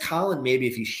 I guess Colin, maybe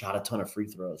if he shot a ton of free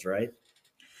throws, right?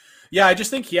 Yeah, I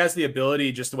just think he has the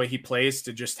ability, just the way he plays,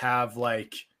 to just have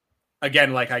like,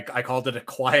 again, like I called it a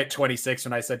quiet 26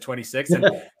 when I said 26. And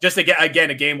just again,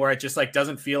 a game where it just like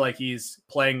doesn't feel like he's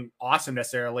playing awesome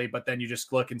necessarily, but then you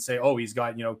just look and say, oh, he's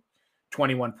got,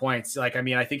 21 points. Like, I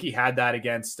mean, I think he had that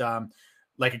against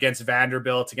against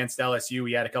Vanderbilt, against LSU.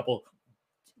 He had a couple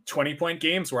 20-point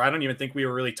games where I don't even think we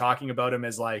were really talking about him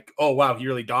as like, oh, wow, he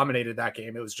really dominated that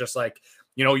game. It was just like,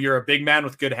 you're a big man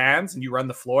with good hands and you run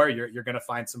the floor, you're going to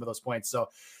find some of those points. So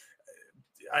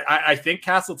I think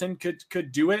Castleton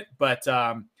could do it, but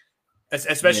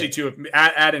especially to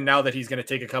add in now that he's going to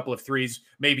take a couple of threes,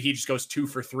 maybe he just goes 2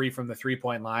 for 3 from the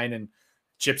 3-point line and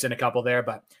chips in a couple there.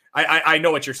 But I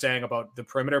know what you're saying about the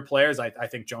perimeter players. I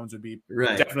think Jones would be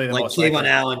definitely the most likely. Like Kayvon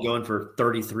Allen going for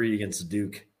 33 against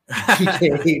Duke,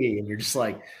 and you're just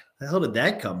like, the hell did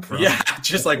that come from? Yeah,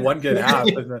 just like one good half.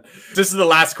 This is the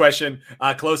last question.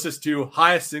 Closest to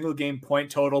highest single game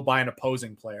point total by an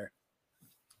opposing player.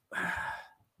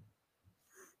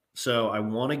 So I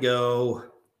want to go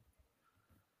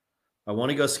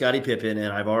Scottie Pippen,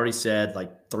 and I've already said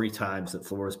like 3 times that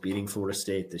Florida's beating Florida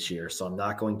State this year. So I'm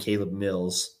not going Caleb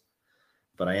Mills,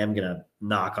 but I am going to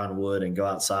knock on wood and go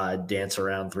outside, dance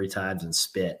around 3 times and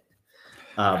spit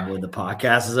when the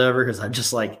podcast is over. Cause I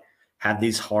just like have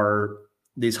these horror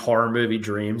movie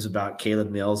dreams about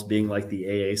Caleb Mills being like the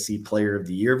AAC player of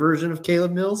the year version of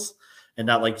Caleb Mills. And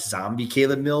not like zombie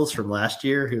Caleb Mills from last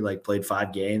year who like played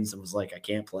 5 games and was like, I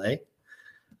can't play.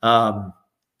 Gosh,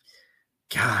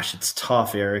 it's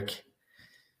tough, Eric.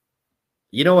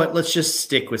 You know what? Let's just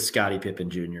stick with Scottie Pippen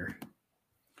Jr.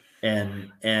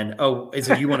 And is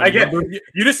it you want to number?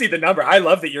 You just see the number. I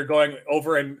love that you're going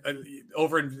over and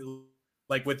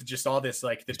like with just all this,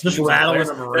 like the just rattling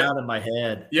them around in my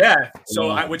head. Yeah. So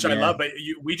I love, but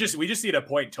we just need a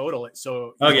point total.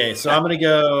 So okay. So I'm gonna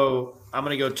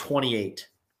go 28.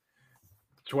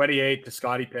 28 to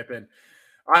Scottie Pippen.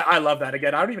 I love that.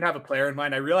 Again, I don't even have a player in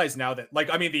mind. I realize now that, like,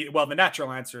 I mean, the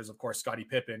natural answer is of course Scottie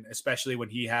Pippen, especially when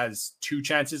he has 2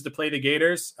 chances to play the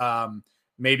Gators,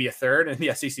 maybe a third in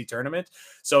the SEC tournament.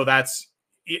 So that's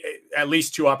at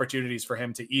least 2 opportunities for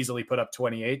him to easily put up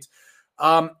 28.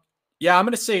 Yeah, I'm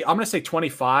gonna say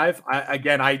 25.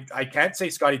 I can't say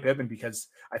Scottie Pippen because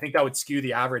I think that would skew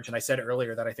the average. And I said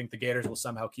earlier that I think the Gators will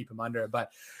somehow keep him under.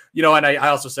 But and I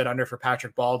also said under for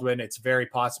Patrick Baldwin. It's very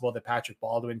possible that Patrick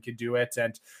Baldwin could do it.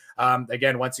 And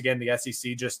once again, the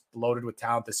SEC just loaded with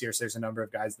talent this year. So there's a number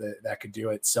of guys that could do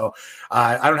it. So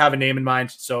I don't have a name in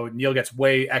mind. So Neil gets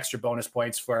way extra bonus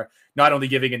points for not only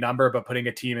giving a number but putting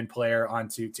a team and player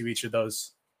onto each of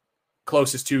those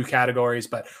closest 2 categories.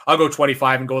 But I'll go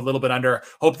 25 and go a little bit under.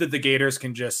 Hope that the Gators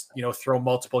can just throw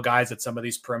multiple guys at some of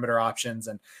these perimeter options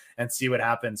and see what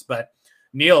happens. But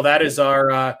Neil, that is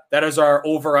our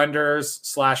over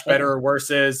unders / better or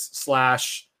worses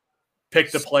 /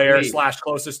 pick the player /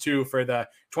 closest to for the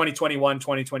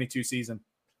 2021-2022 season.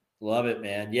 Love it,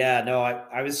 man. Yeah, no,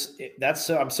 I'm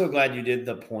so glad you did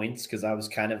the points, because I was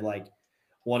kind of like,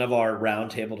 one of our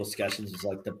roundtable discussions was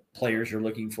like the players you're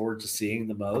looking forward to seeing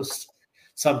the most.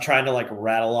 So I'm trying to like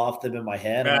rattle off them in my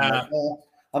head. And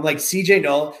I'm like CJ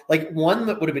Nolan. Like one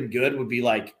that would have been good would be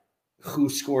like, who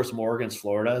scores more against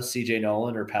Florida, CJ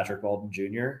Nolan or Patrick Baldwin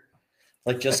Jr.?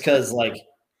 Like just because like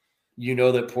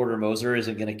that Porter Moser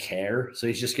isn't going to care, so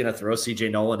he's just going to throw CJ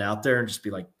Nolan out there and just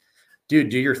be like, dude,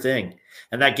 do your thing.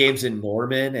 And that game's in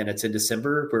Norman and it's in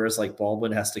December, whereas like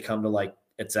Baldwin has to come to like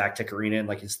at Zach Tech Arena in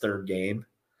like his 3rd game.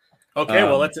 Okay,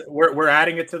 well we're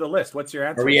adding it to the list. What's your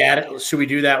answer? Are we adding? Should we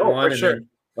do that one? For sure.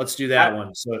 Let's do that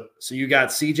one. So you got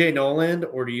CJ Nolan,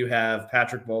 or do you have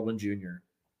Patrick Baldwin Jr.?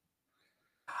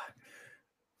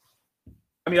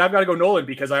 I mean, I've got to go Nolan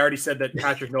because I already said that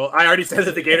I already said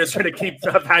that the Gators are going to keep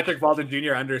Patrick Baldwin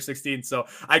Jr. under 16. So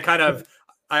I kind of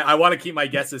I want to keep my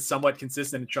guesses somewhat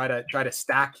consistent and try to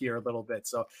stack here a little bit.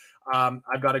 So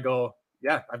I've got to go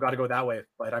that way.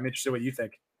 But I'm interested what you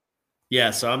think.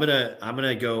 Yeah, so I'm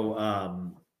gonna go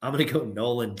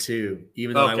Nolan too,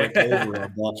 even though I went over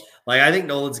him. Like I think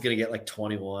Nolan's gonna get like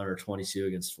 21 or 22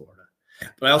 against Florida.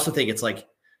 But I also think it's like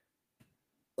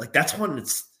that's one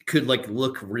that's could like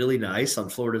look really nice on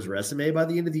Florida's resume by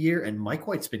the end of the year. And Mike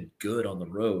White's been good on the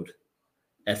road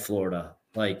at Florida.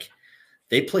 Like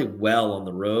they play well on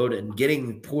the road, and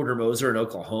getting Porter Moser in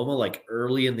Oklahoma like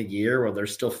early in the year while they're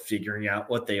still figuring out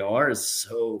what they are is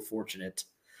so fortunate.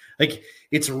 Like,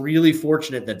 it's really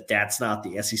fortunate that that's not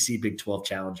the SEC Big 12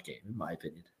 Challenge game, in my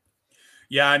opinion.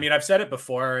 Yeah, I mean, I've said it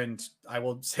before, and I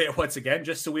will say it once again,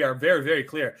 just so we are very, very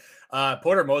clear.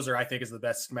 Porter Moser, I think, is the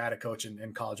best schematic coach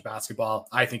in college basketball.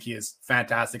 I think he is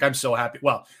fantastic. I'm so happy.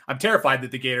 Well, I'm terrified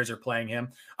that the Gators are playing him.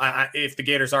 If the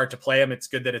Gators are to play him, it's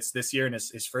good that it's this year and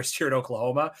his first year at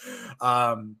Oklahoma.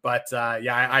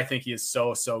 Yeah, I think he is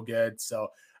so, so good. So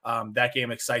that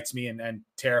game excites me and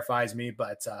terrifies me,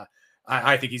 but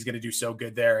I think he's going to do so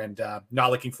good there, and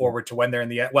not looking forward to when they're in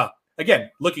the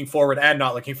again, looking forward and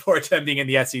not looking forward to them being in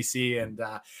the SEC and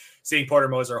seeing Porter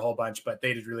Moser a whole bunch, but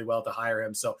they did really well to hire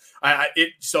him. So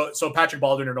so Patrick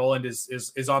Baldwin or Noland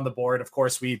is on the board. Of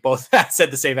course, we both said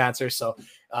the same answer. So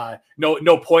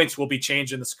no points will be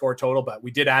changed in the score total, but we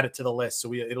did add it to the list.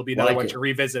 So it'll be another one to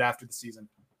revisit after the season.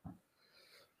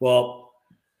 Well,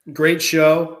 great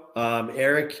show.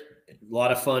 Eric, a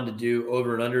lot of fun to do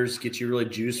over and unders, get you really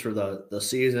juiced for the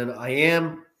season.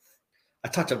 I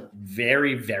talked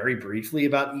very, very briefly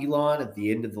about Elon at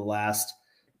the end of the last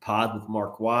pod with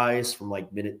Mark Wise from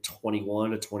like minute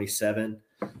 21 to 27.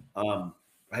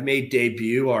 I made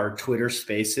debut our Twitter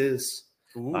Spaces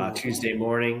Tuesday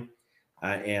morning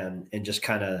and just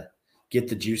kind of get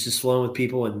the juices flowing with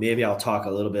people. And maybe I'll talk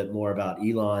a little bit more about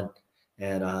Elon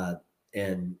and I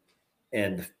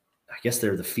guess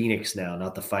they're the Phoenix now,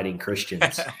 not the Fighting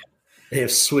Christians. They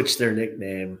have switched their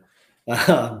nickname.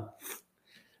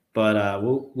 But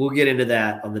we'll get into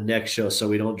that on the next show so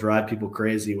we don't drive people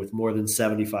crazy with more than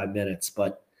 75 minutes.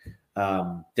 But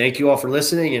thank you all for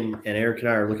listening. And Eric and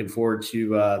I are looking forward to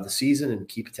the season, and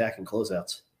keep attacking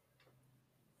closeouts.